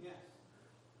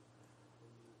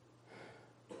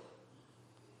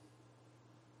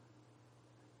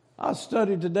 I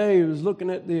studied today, I was looking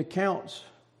at the accounts.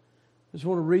 I just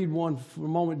want to read one for a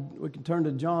moment. We can turn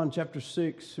to John chapter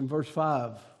 6 and verse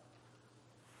 5.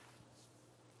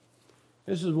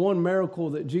 This is one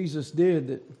miracle that Jesus did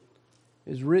that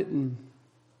is written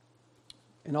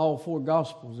in all four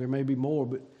Gospels. There may be more,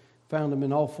 but found them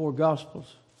in all four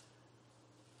Gospels.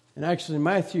 And actually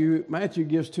Matthew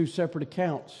gives two separate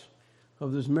accounts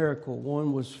of this miracle.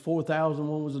 One was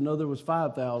 4,000, another was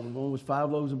 5,000. One was 5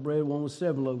 loaves of bread, one was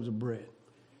 7 loaves of bread.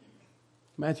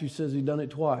 Matthew says he done it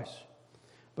twice.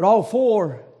 But all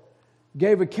four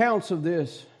gave accounts of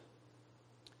this.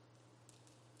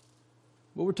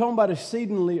 But we're talking about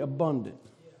exceedingly abundant.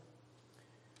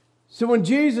 So when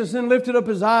Jesus then lifted up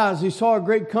his eyes, he saw a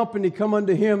great company come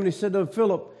unto him, and he said to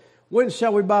Philip, whence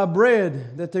shall we buy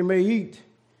bread that they may eat?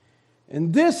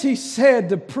 And this he said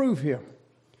to prove him,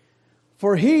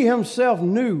 for he himself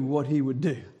knew what he would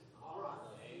do.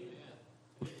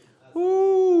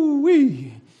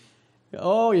 Ooh-wee.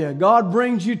 Oh yeah, God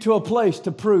brings you to a place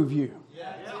to prove you.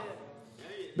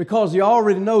 Because he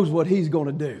already knows what he's going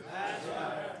to do.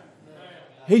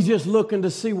 He's just looking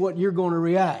to see what you're going to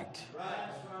react.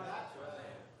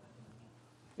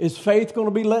 Is faith going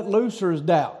to be let loose, or is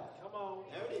doubt?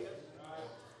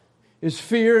 Is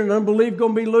fear and unbelief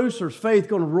going to be loose, or is faith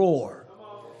going to roar?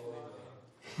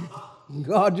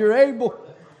 God, you're able.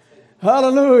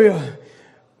 Hallelujah.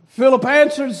 Philip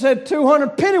answered and said,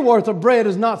 200 pennyworth of bread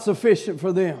is not sufficient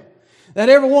for them, that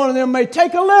every one of them may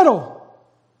take a little.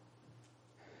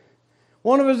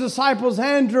 One of his disciples,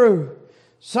 Andrew,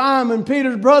 Simon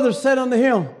Peter's brother, said unto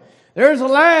him, there's a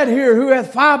lad here who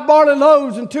hath 5 barley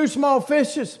loaves and 2 small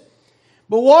fishes.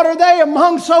 But what are they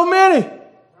among so many?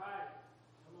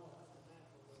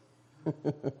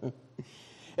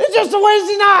 It's just a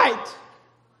Wednesday night.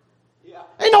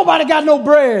 Ain't nobody got no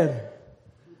bread.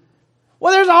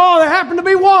 Well, there happened to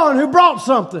be one who brought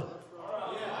something.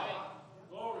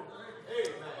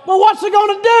 But what's it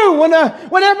going to do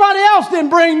when everybody else didn't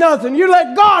bring nothing? You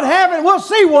let God have it, and we'll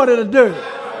see what it'll do.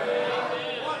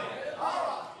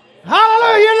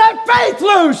 Hallelujah. You let faith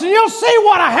loose, and you'll see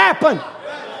what'll happen.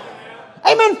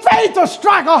 Amen. Faith will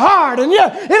strike a heart, and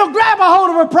it'll grab a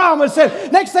hold of a problem and say,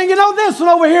 next thing you know, this one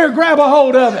over here grab a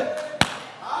hold of it.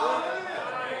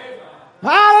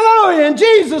 Hallelujah. And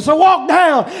Jesus will walk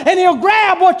down and he'll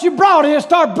grab what you brought and he'll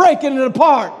start breaking it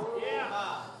apart.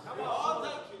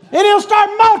 And he'll start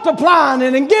multiplying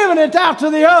it and giving it out to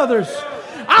the others.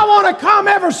 I want to come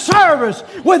every service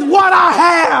with what I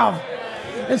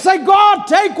have and say, God,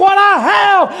 take what I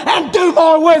have and do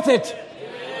more with it.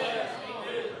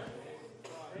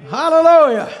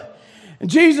 Hallelujah. And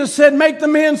Jesus said, make the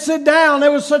men sit down.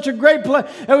 There was such a great place.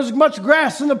 There was much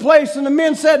grass in the place, and the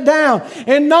men sat down.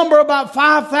 In number, about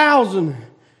 5,000.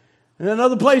 And in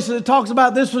other places it talks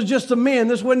about this was just the men.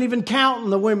 This wasn't even counting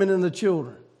the women and the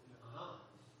children.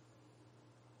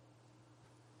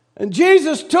 And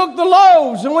Jesus took the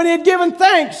loaves, and when he had given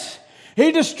thanks,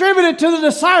 he distributed to the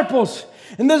disciples.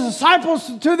 And the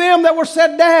disciples to them that were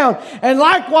set down. And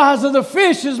likewise of the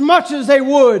fish as much as they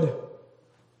would.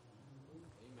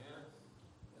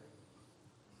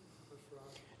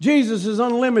 Jesus is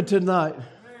unlimited tonight.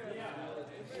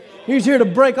 He's here to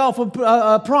break off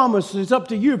a promise. It's up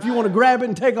to you if you want to grab it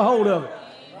and take a hold of it.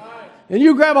 And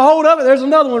you grab a hold of it, there's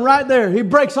another one right there. He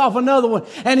breaks off another one.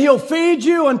 And He'll feed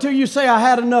you until you say, I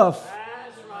had enough.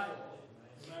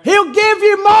 He'll give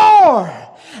you more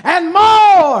and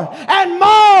more and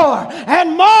more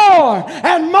and more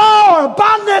and more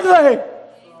abundantly.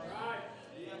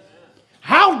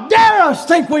 How dare us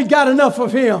think we got enough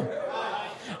of Him?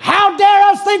 How dare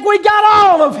us think we got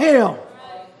all of Him?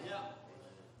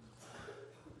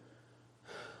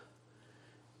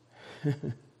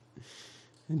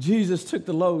 And Jesus took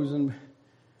the loaves, and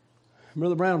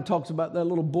Brother Brown talks about that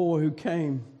little boy who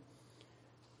came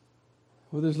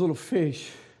with his little fish.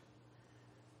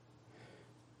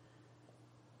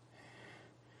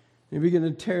 He began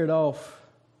to tear it off.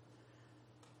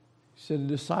 He said the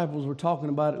disciples were talking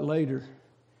about it later.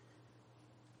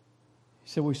 He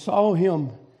said, we saw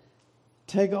Him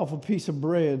take off a piece of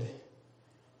bread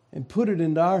and put it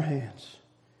into our hands.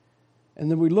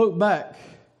 And then we looked back,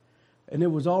 and there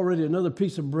was already another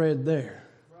piece of bread there.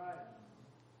 Right.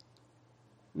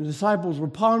 The disciples were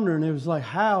pondering. It was like,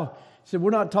 how? He said,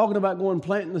 we're not talking about going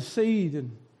planting the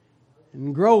seed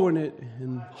and growing it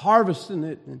and harvesting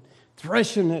it and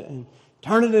threshing it and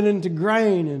turning it into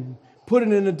grain and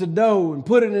putting it into dough and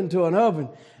putting it into an oven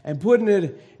and putting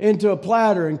it into a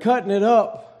platter and cutting it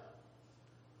up.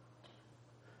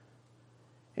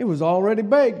 It was already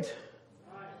baked.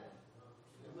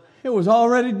 It was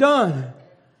already done.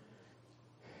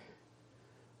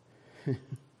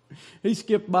 He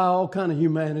skipped by all kind of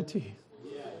humanity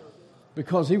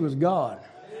because He was God.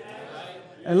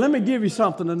 And let me give you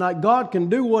something tonight. God can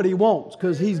do what He wants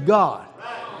because He's God.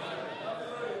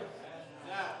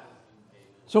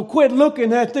 So quit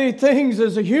looking at these things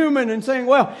as a human and saying,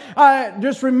 well, I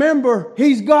just remember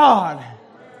He's God.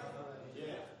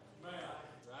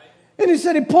 And He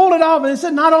said He pulled it off, and He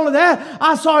said not only that,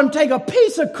 I saw Him take a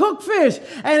piece of cooked fish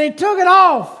and He took it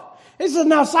off. He said,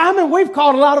 now Simon, we've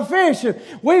caught a lot of fish.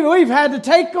 We've had to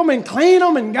take them and clean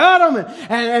them and gut them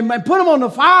and put them on the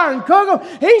fire and cook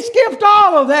them. He skipped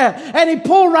all of that and He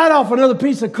pulled right off another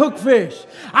piece of cooked fish.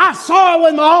 I saw it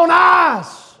with my own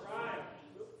eyes.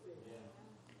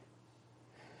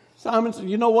 Simon said,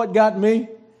 you know what got me? He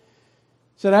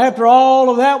said, after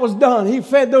all of that was done, He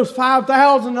fed those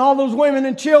 5,000 and all those women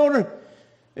and children.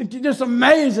 It's just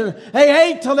amazing.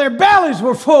 They ate till their bellies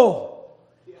were full.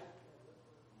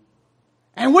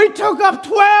 And we took up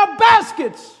 12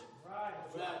 baskets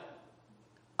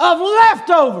of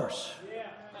leftovers.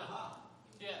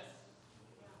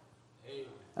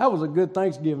 That was a good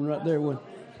Thanksgiving right there, wasn't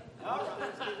it?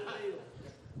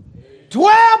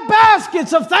 12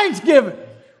 baskets of Thanksgiving.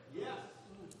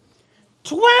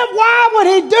 12, why would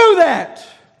He do that?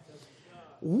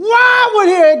 Why would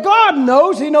He? God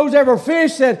knows. He knows every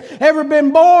fish that ever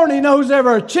been born. He knows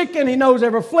every chicken. He knows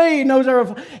every flea. He knows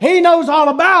He knows all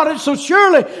about it. So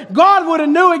surely God would have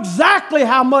knew exactly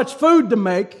how much food to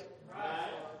make.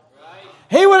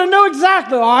 He would have knew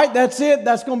exactly, all right, that's it.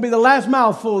 That's going to be the last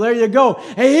mouthful. There you go.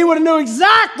 And He would have knew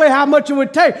exactly how much it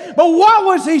would take. But what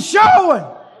was He showing?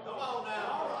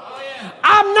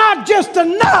 I'm not just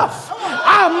enough.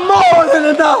 I'm more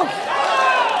than enough.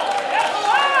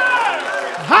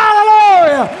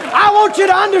 Hallelujah. I want you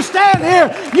to understand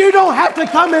here, you don't have to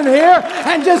come in here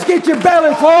and just get your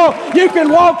belly full. You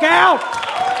can walk out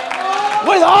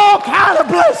with all kind of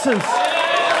blessings.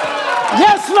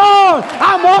 Yes, Lord,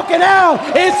 I'm walking out.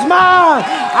 It's mine.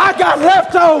 I got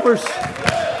leftovers.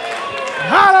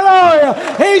 Hallelujah.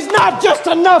 He's not just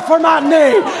enough for my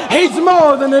need. He's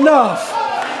more than enough.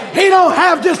 He don't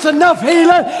have just enough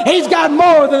healing. He's got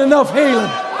more than enough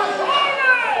healing.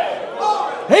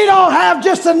 He don't have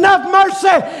just enough mercy.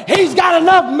 He's got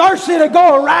enough mercy to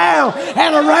go around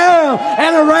and around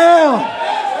and around.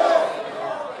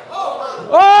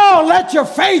 Oh, let your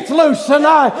faith loose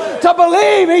tonight to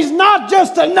believe He's not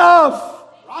just enough.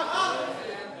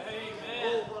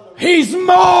 He's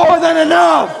more than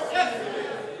enough.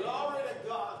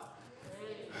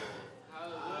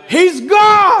 He's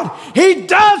God. He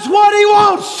does what He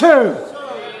wants to.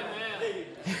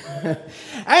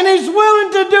 And He's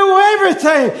willing to do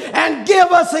everything and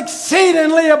give us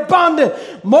exceedingly abundant,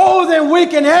 more than we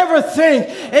can ever think,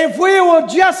 if we will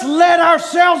just let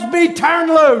ourselves be turned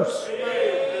loose.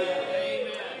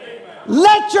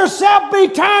 Let yourself be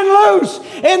turned loose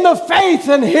in the faith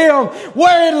in Him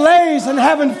where it lays, and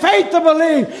having faith to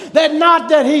believe that not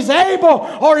that He's able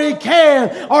or He can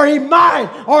or He might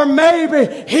or maybe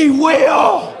He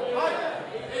will.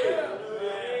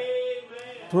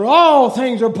 For all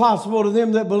things are possible to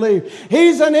them that believe.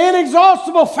 He's an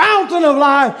inexhaustible fountain of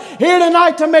life here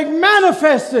tonight to make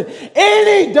manifested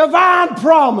any divine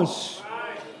promise.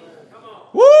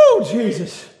 Woo,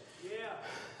 Jesus.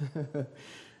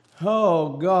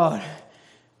 Oh, God.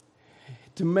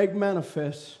 To make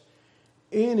manifest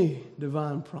any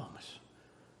divine promise.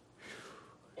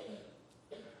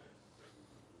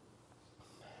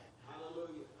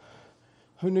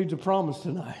 Who needs a promise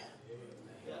tonight?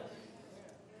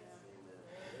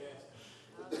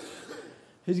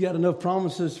 He's got enough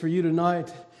promises for you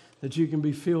tonight that you can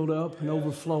be filled up and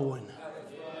overflowing.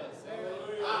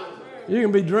 You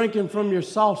can be drinking from your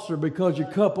saucer because your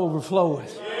cup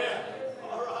overfloweth.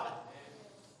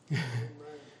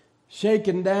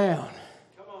 Shaken down,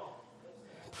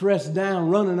 pressed down,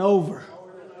 running over.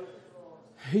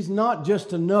 He's not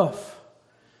just enough.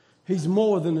 He's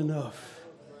more than enough.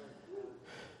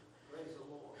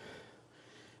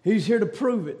 He's here to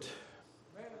prove it.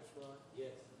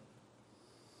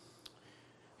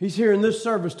 He's here in this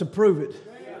service to prove it.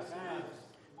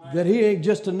 That He ain't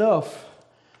just enough.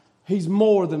 He's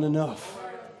more than enough.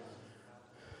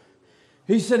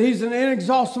 He said He's an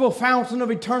inexhaustible fountain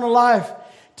of eternal life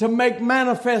to make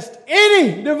manifest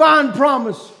any divine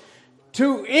promise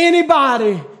to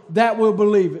anybody that will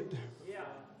believe it.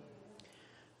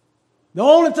 The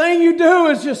only thing you do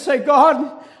is just say,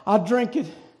 God, I'll drink it.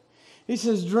 He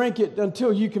says, drink it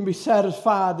until you can be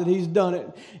satisfied that He's done it.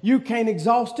 You can't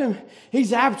exhaust Him.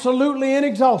 He's absolutely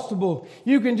inexhaustible.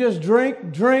 You can just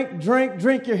drink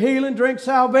your healing, drink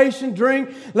salvation,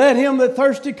 drink. Let him that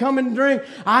thirsty come and drink.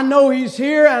 I know He's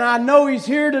here, and I know He's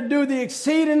here to do the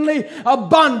exceedingly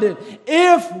abundant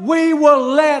if we will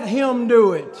let Him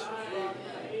do it.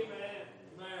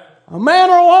 A man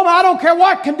or a woman, I don't care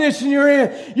what condition you're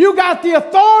in, you got the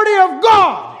authority of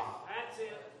God.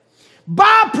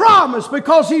 By promise,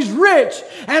 because He's rich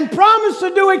and promised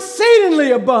to do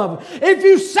exceedingly above. If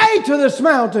you say to this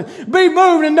mountain, be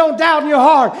moved and don't doubt in your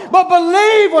heart, but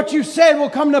believe what you said will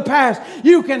come to pass,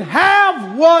 you can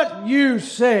have what you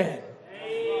said.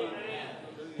 Amen.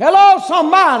 Hello,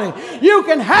 somebody. You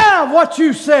can have what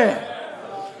you said.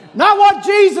 Not what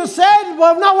Jesus said,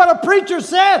 well, not what a preacher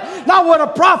said, not what a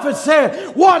prophet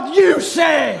said, what you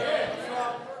said.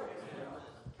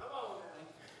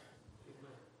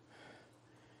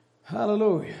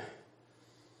 Hallelujah.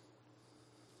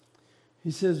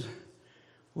 He says,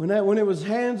 when it was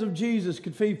hands of Jesus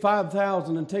could feed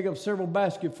 5,000 and take up several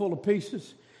baskets full of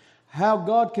pieces, how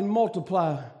God can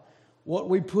multiply what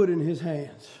we put in His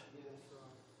hands.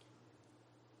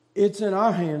 It's in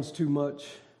our hands too much.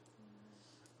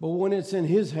 But when it's in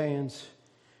His hands,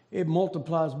 it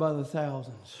multiplies by the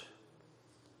thousands.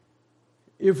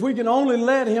 If we can only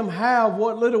let Him have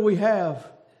what little we have,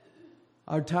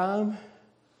 our time,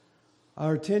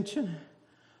 our attention,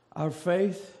 our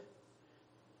faith,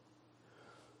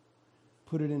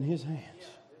 put it in His hands.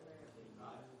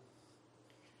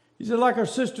 He said, like our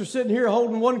sister sitting here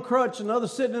holding one crutch and the other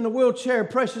sitting in a wheelchair.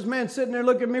 Precious man sitting there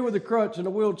looking at me with a crutch and a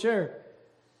wheelchair.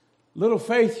 Little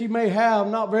faith you may have,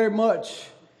 not very much.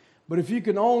 But if you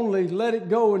can only let it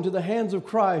go into the hands of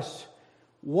Christ,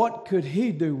 what could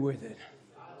He do with it?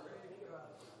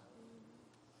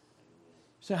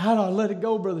 So how do I let it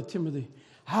go, Brother Timothy?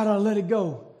 How do I let it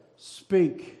go?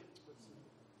 Speak.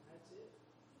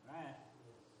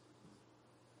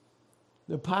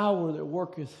 The power that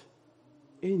worketh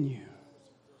in you.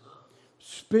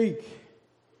 Speak.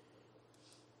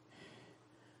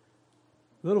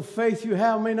 Little faith you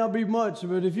have may not be much,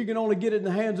 but if you can only get it in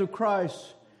the hands of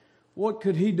Christ, what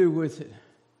could He do with it?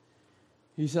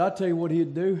 He said, I'll tell you what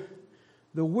He'd do.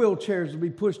 The wheelchairs would be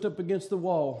pushed up against the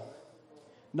wall,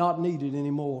 not needed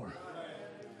anymore.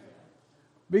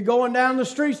 Be going down the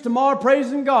streets tomorrow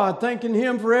praising God, thanking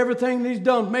Him for everything that He's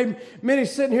done. Maybe many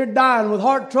sitting here dying with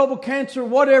heart trouble, cancer,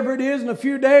 whatever it is in a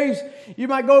few days. You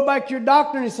might go back to your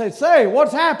doctor and say,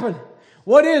 what's happened?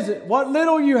 What is it? What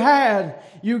little you had,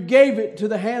 you gave it to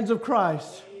the hands of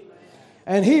Christ.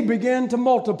 And He began to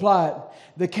multiply it.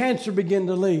 The cancer began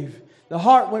to leave. The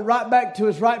heart went right back to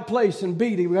its right place and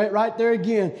beat right there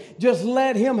again. Just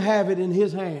let Him have it in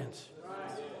His hands.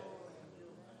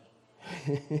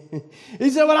 He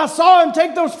said, when I saw Him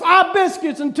take those 5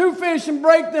 biscuits and 2 fish and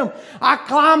break them, I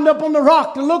climbed up on the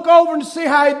rock to look over and see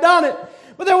how He'd done it.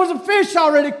 But there was a fish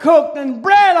already cooked and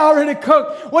bread already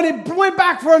cooked. When He went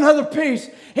back for another piece,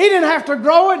 He didn't have to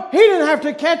grow it. He didn't have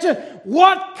to catch it.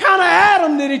 What kind of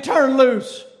Adam did He turn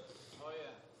loose?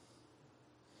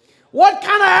 What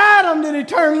kind of Adam did He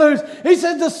turn loose? He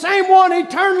said the same one He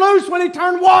turned loose when He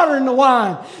turned water into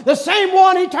wine. The same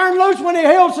one He turned loose when He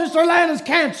healed Sister Lana's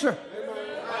cancer.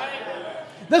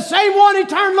 The same one He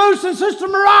turned loose in Sister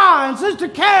Mariah and Sister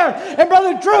Karen and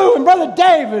Brother Drew and Brother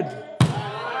David.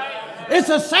 It's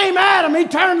the same Adam. He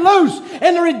turned loose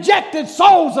in the rejected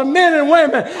souls of men and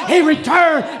women.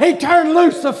 He turned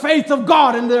loose the faith of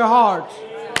God in their hearts.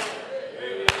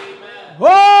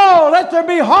 Oh, let there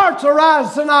be hearts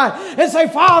arise tonight and say,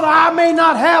 Father, I may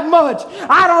not have much.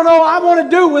 I don't know what I want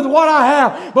to do with what I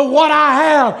have. But what I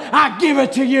have, I give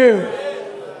it to you.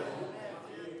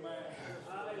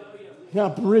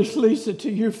 Now release it to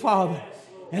you, Father.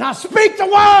 And I speak the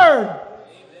word.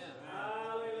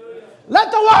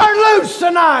 Let the word loose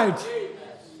tonight.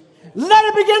 Let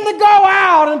it begin to go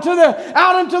out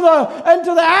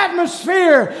into the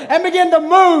atmosphere and begin to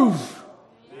move.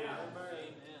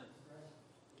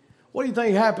 What do you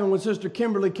think happened when Sister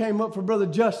Kimberly came up for Brother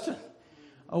Justin?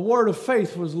 A word of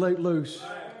faith was laid loose.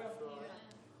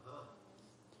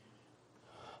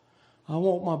 I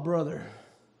want my brother.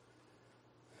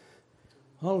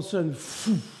 All of a sudden,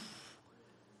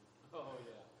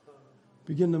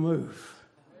 begin to move.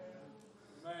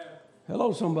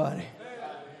 Hello, somebody.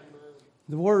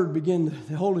 The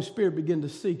Holy Spirit began to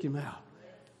seek him out.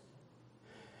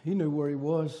 He knew where he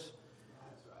was.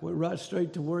 Went right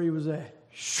straight to where he was at.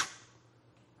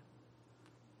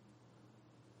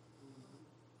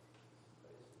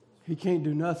 He can't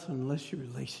do nothing unless you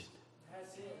release it.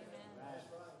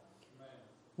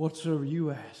 Whatsoever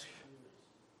you ask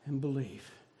and believe,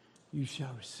 you shall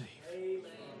receive.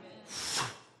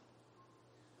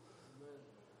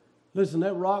 Listen,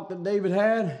 that rock that David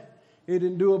had, it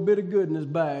didn't do a bit of good in his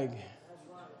bag.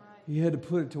 He had to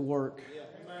put it to work.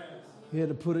 He had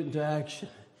to put it into action.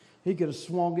 He could have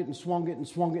swung it and swung it and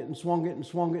swung it and swung it and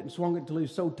swung it and swung it until he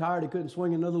was so tired he couldn't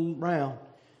swing another round.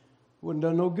 Wouldn't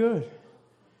done no good.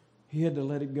 He had to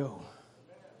let it go.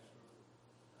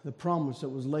 The promise that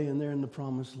was laying there in the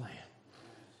promised land.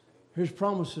 Here's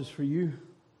promises for you.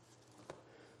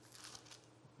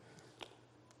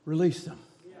 Release them.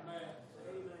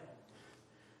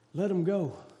 Let them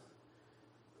go.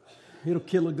 It'll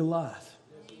kill a Goliath.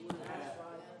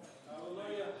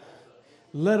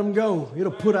 Let them go.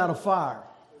 It'll put out a fire.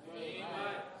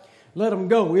 Let them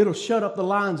go. It'll shut up the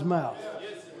lion's mouth.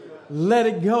 Let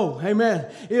it go. Amen.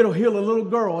 It'll heal a little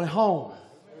girl at home.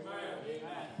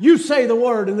 You say the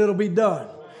word and it'll be done.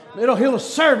 It'll heal a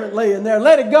servant laying there.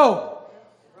 Let it go.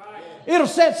 It'll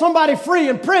set somebody free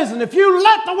in prison if you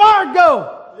let the word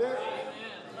go.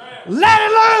 Let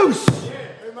it loose.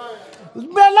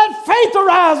 Let faith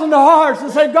arise in the hearts and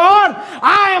say, God,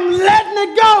 I am letting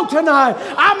it go tonight.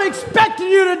 I'm expecting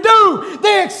you to do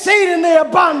the exceedingly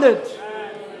abundant.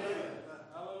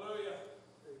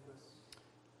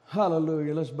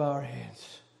 Hallelujah. Let's bow our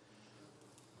heads.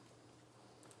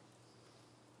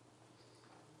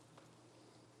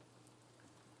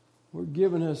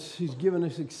 He's given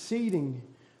us exceeding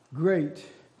great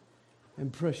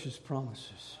and precious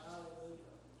promises.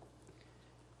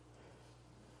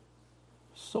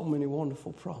 So many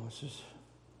wonderful promises.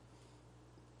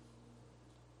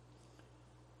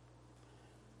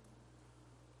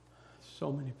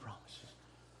 So many promises.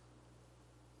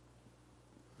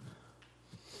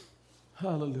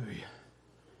 Hallelujah.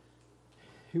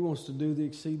 He wants to do the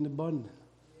exceeding abundant.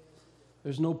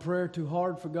 There's no prayer too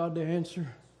hard for God to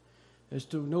answer.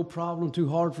 There's no problem too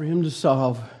hard for Him to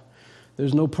solve.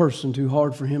 There's no person too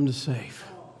hard for Him to save.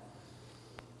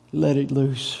 Let it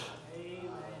loose.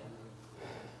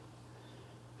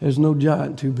 There's no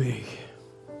giant too big.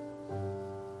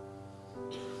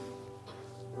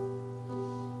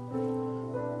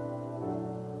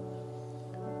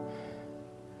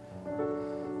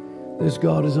 This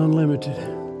God is unlimited.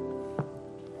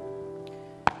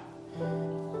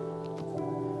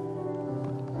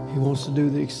 He wants to do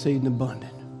the exceeding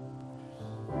abundant.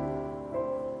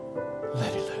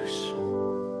 Let it loose.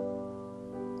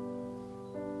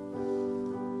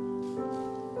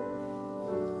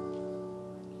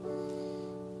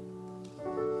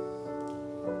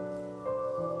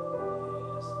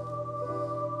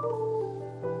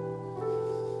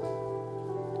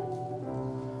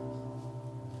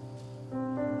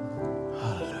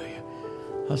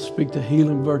 I speak the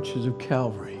healing virtues of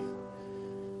Calvary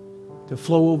to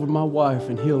flow over my wife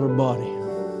and heal her body.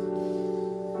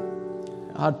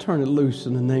 I turn it loose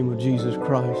in the name of Jesus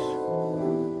Christ.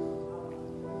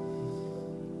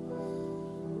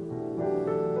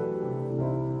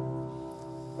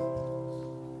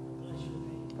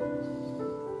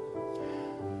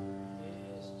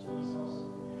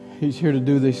 He's here to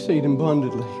do the exceeding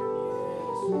abundantly.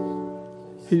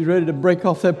 He's ready to break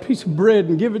off that piece of bread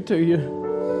and give it to you.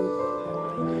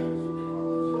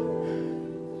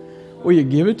 Will you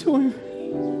give it to Him?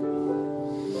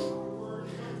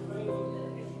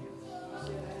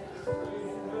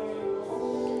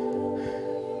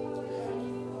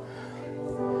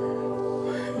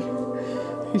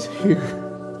 He's here.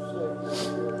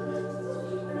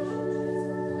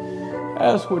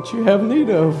 Ask what you have need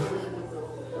of.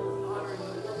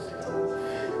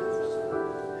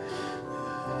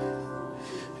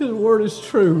 His word is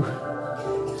true.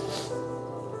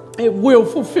 It will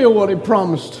fulfill what it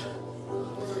promised.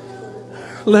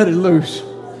 Let it loose.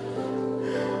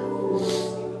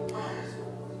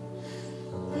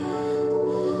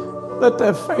 Let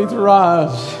that faith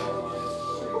rise.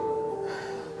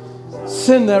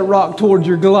 Send that rock towards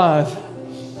your Goliath.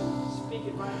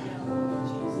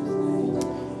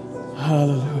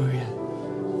 Hallelujah.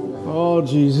 Oh,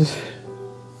 Jesus.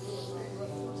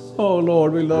 Oh,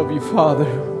 Lord, we love you, Father.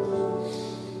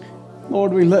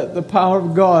 Lord, we let the power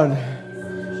of God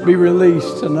be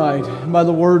released tonight by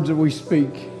the words that we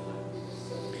speak.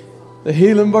 The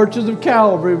healing virtues of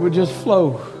Calvary would just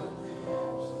flow.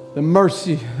 The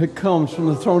mercy that comes from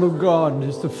the throne of God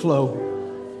is to flow.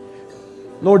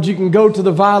 Lord, you can go to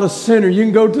the vilest sinner. You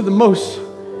can go to the most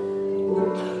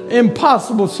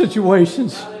impossible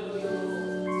situations.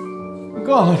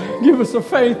 God, give us the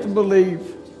faith to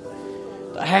believe.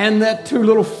 To hand that 2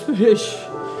 little fish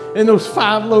and those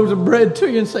 5 loaves of bread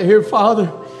to you and say, here, Father,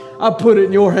 I put it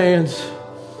in your hands.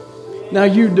 Now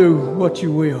you do what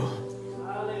you will.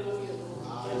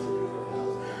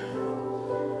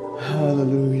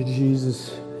 Hallelujah,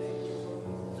 Jesus.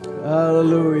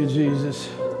 Hallelujah, Jesus.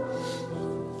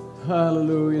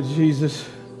 Hallelujah, Jesus.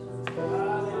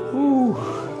 Ooh.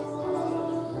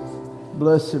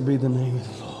 Blessed be the name of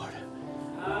the Lord.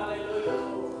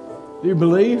 Do you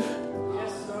believe?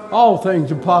 All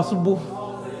things are possible.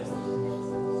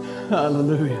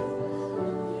 Hallelujah.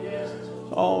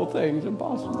 All things are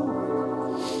possible.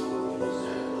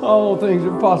 All things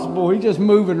are possible. He's just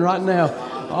moving right now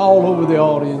all over the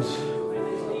audience.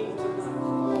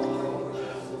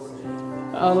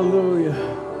 Hallelujah.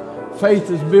 Faith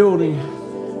is building.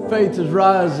 Faith is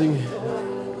rising.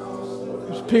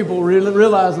 There's people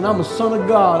realizing I'm a son of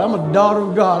God. I'm a daughter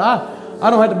of God. I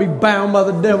don't have to be bound by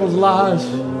the devil's lies.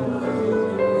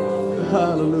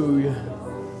 Hallelujah.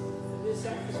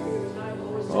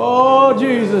 Oh,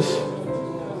 Jesus.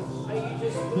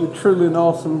 You're truly an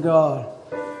awesome God.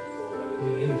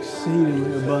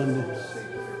 Exceedingly abundant.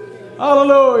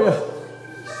 Hallelujah.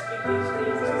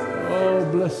 Oh,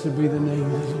 blessed be the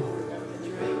name of the Lord.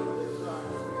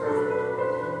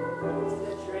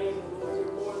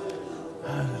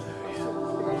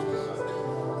 Hallelujah.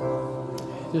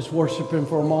 Just worship Him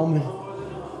for a moment.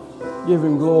 Give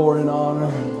Him glory and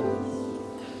honor.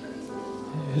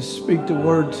 Just speak the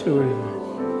word to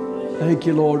Him. Thank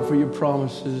you, Lord, for your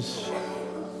promises.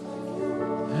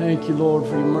 Thank you, Lord,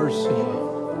 for your mercy.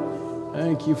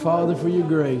 Thank you, Father, for your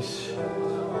grace.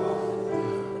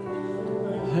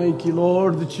 Thank you,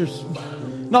 Lord, that you're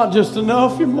not just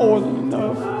enough, you're more than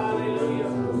enough.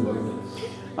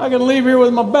 I can leave here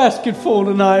with my basket full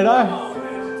tonight.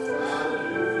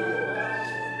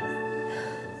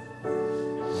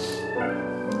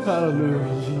 Hallelujah,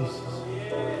 Jesus.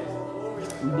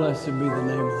 Blessed be the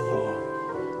name of the Lord.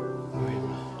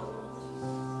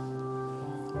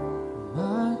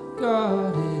 My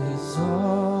God is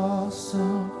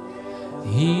awesome.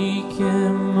 He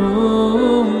can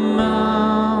move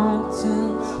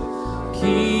mountains,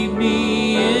 keep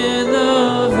me in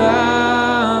the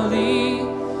valley,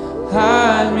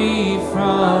 hide me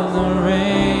from the rain.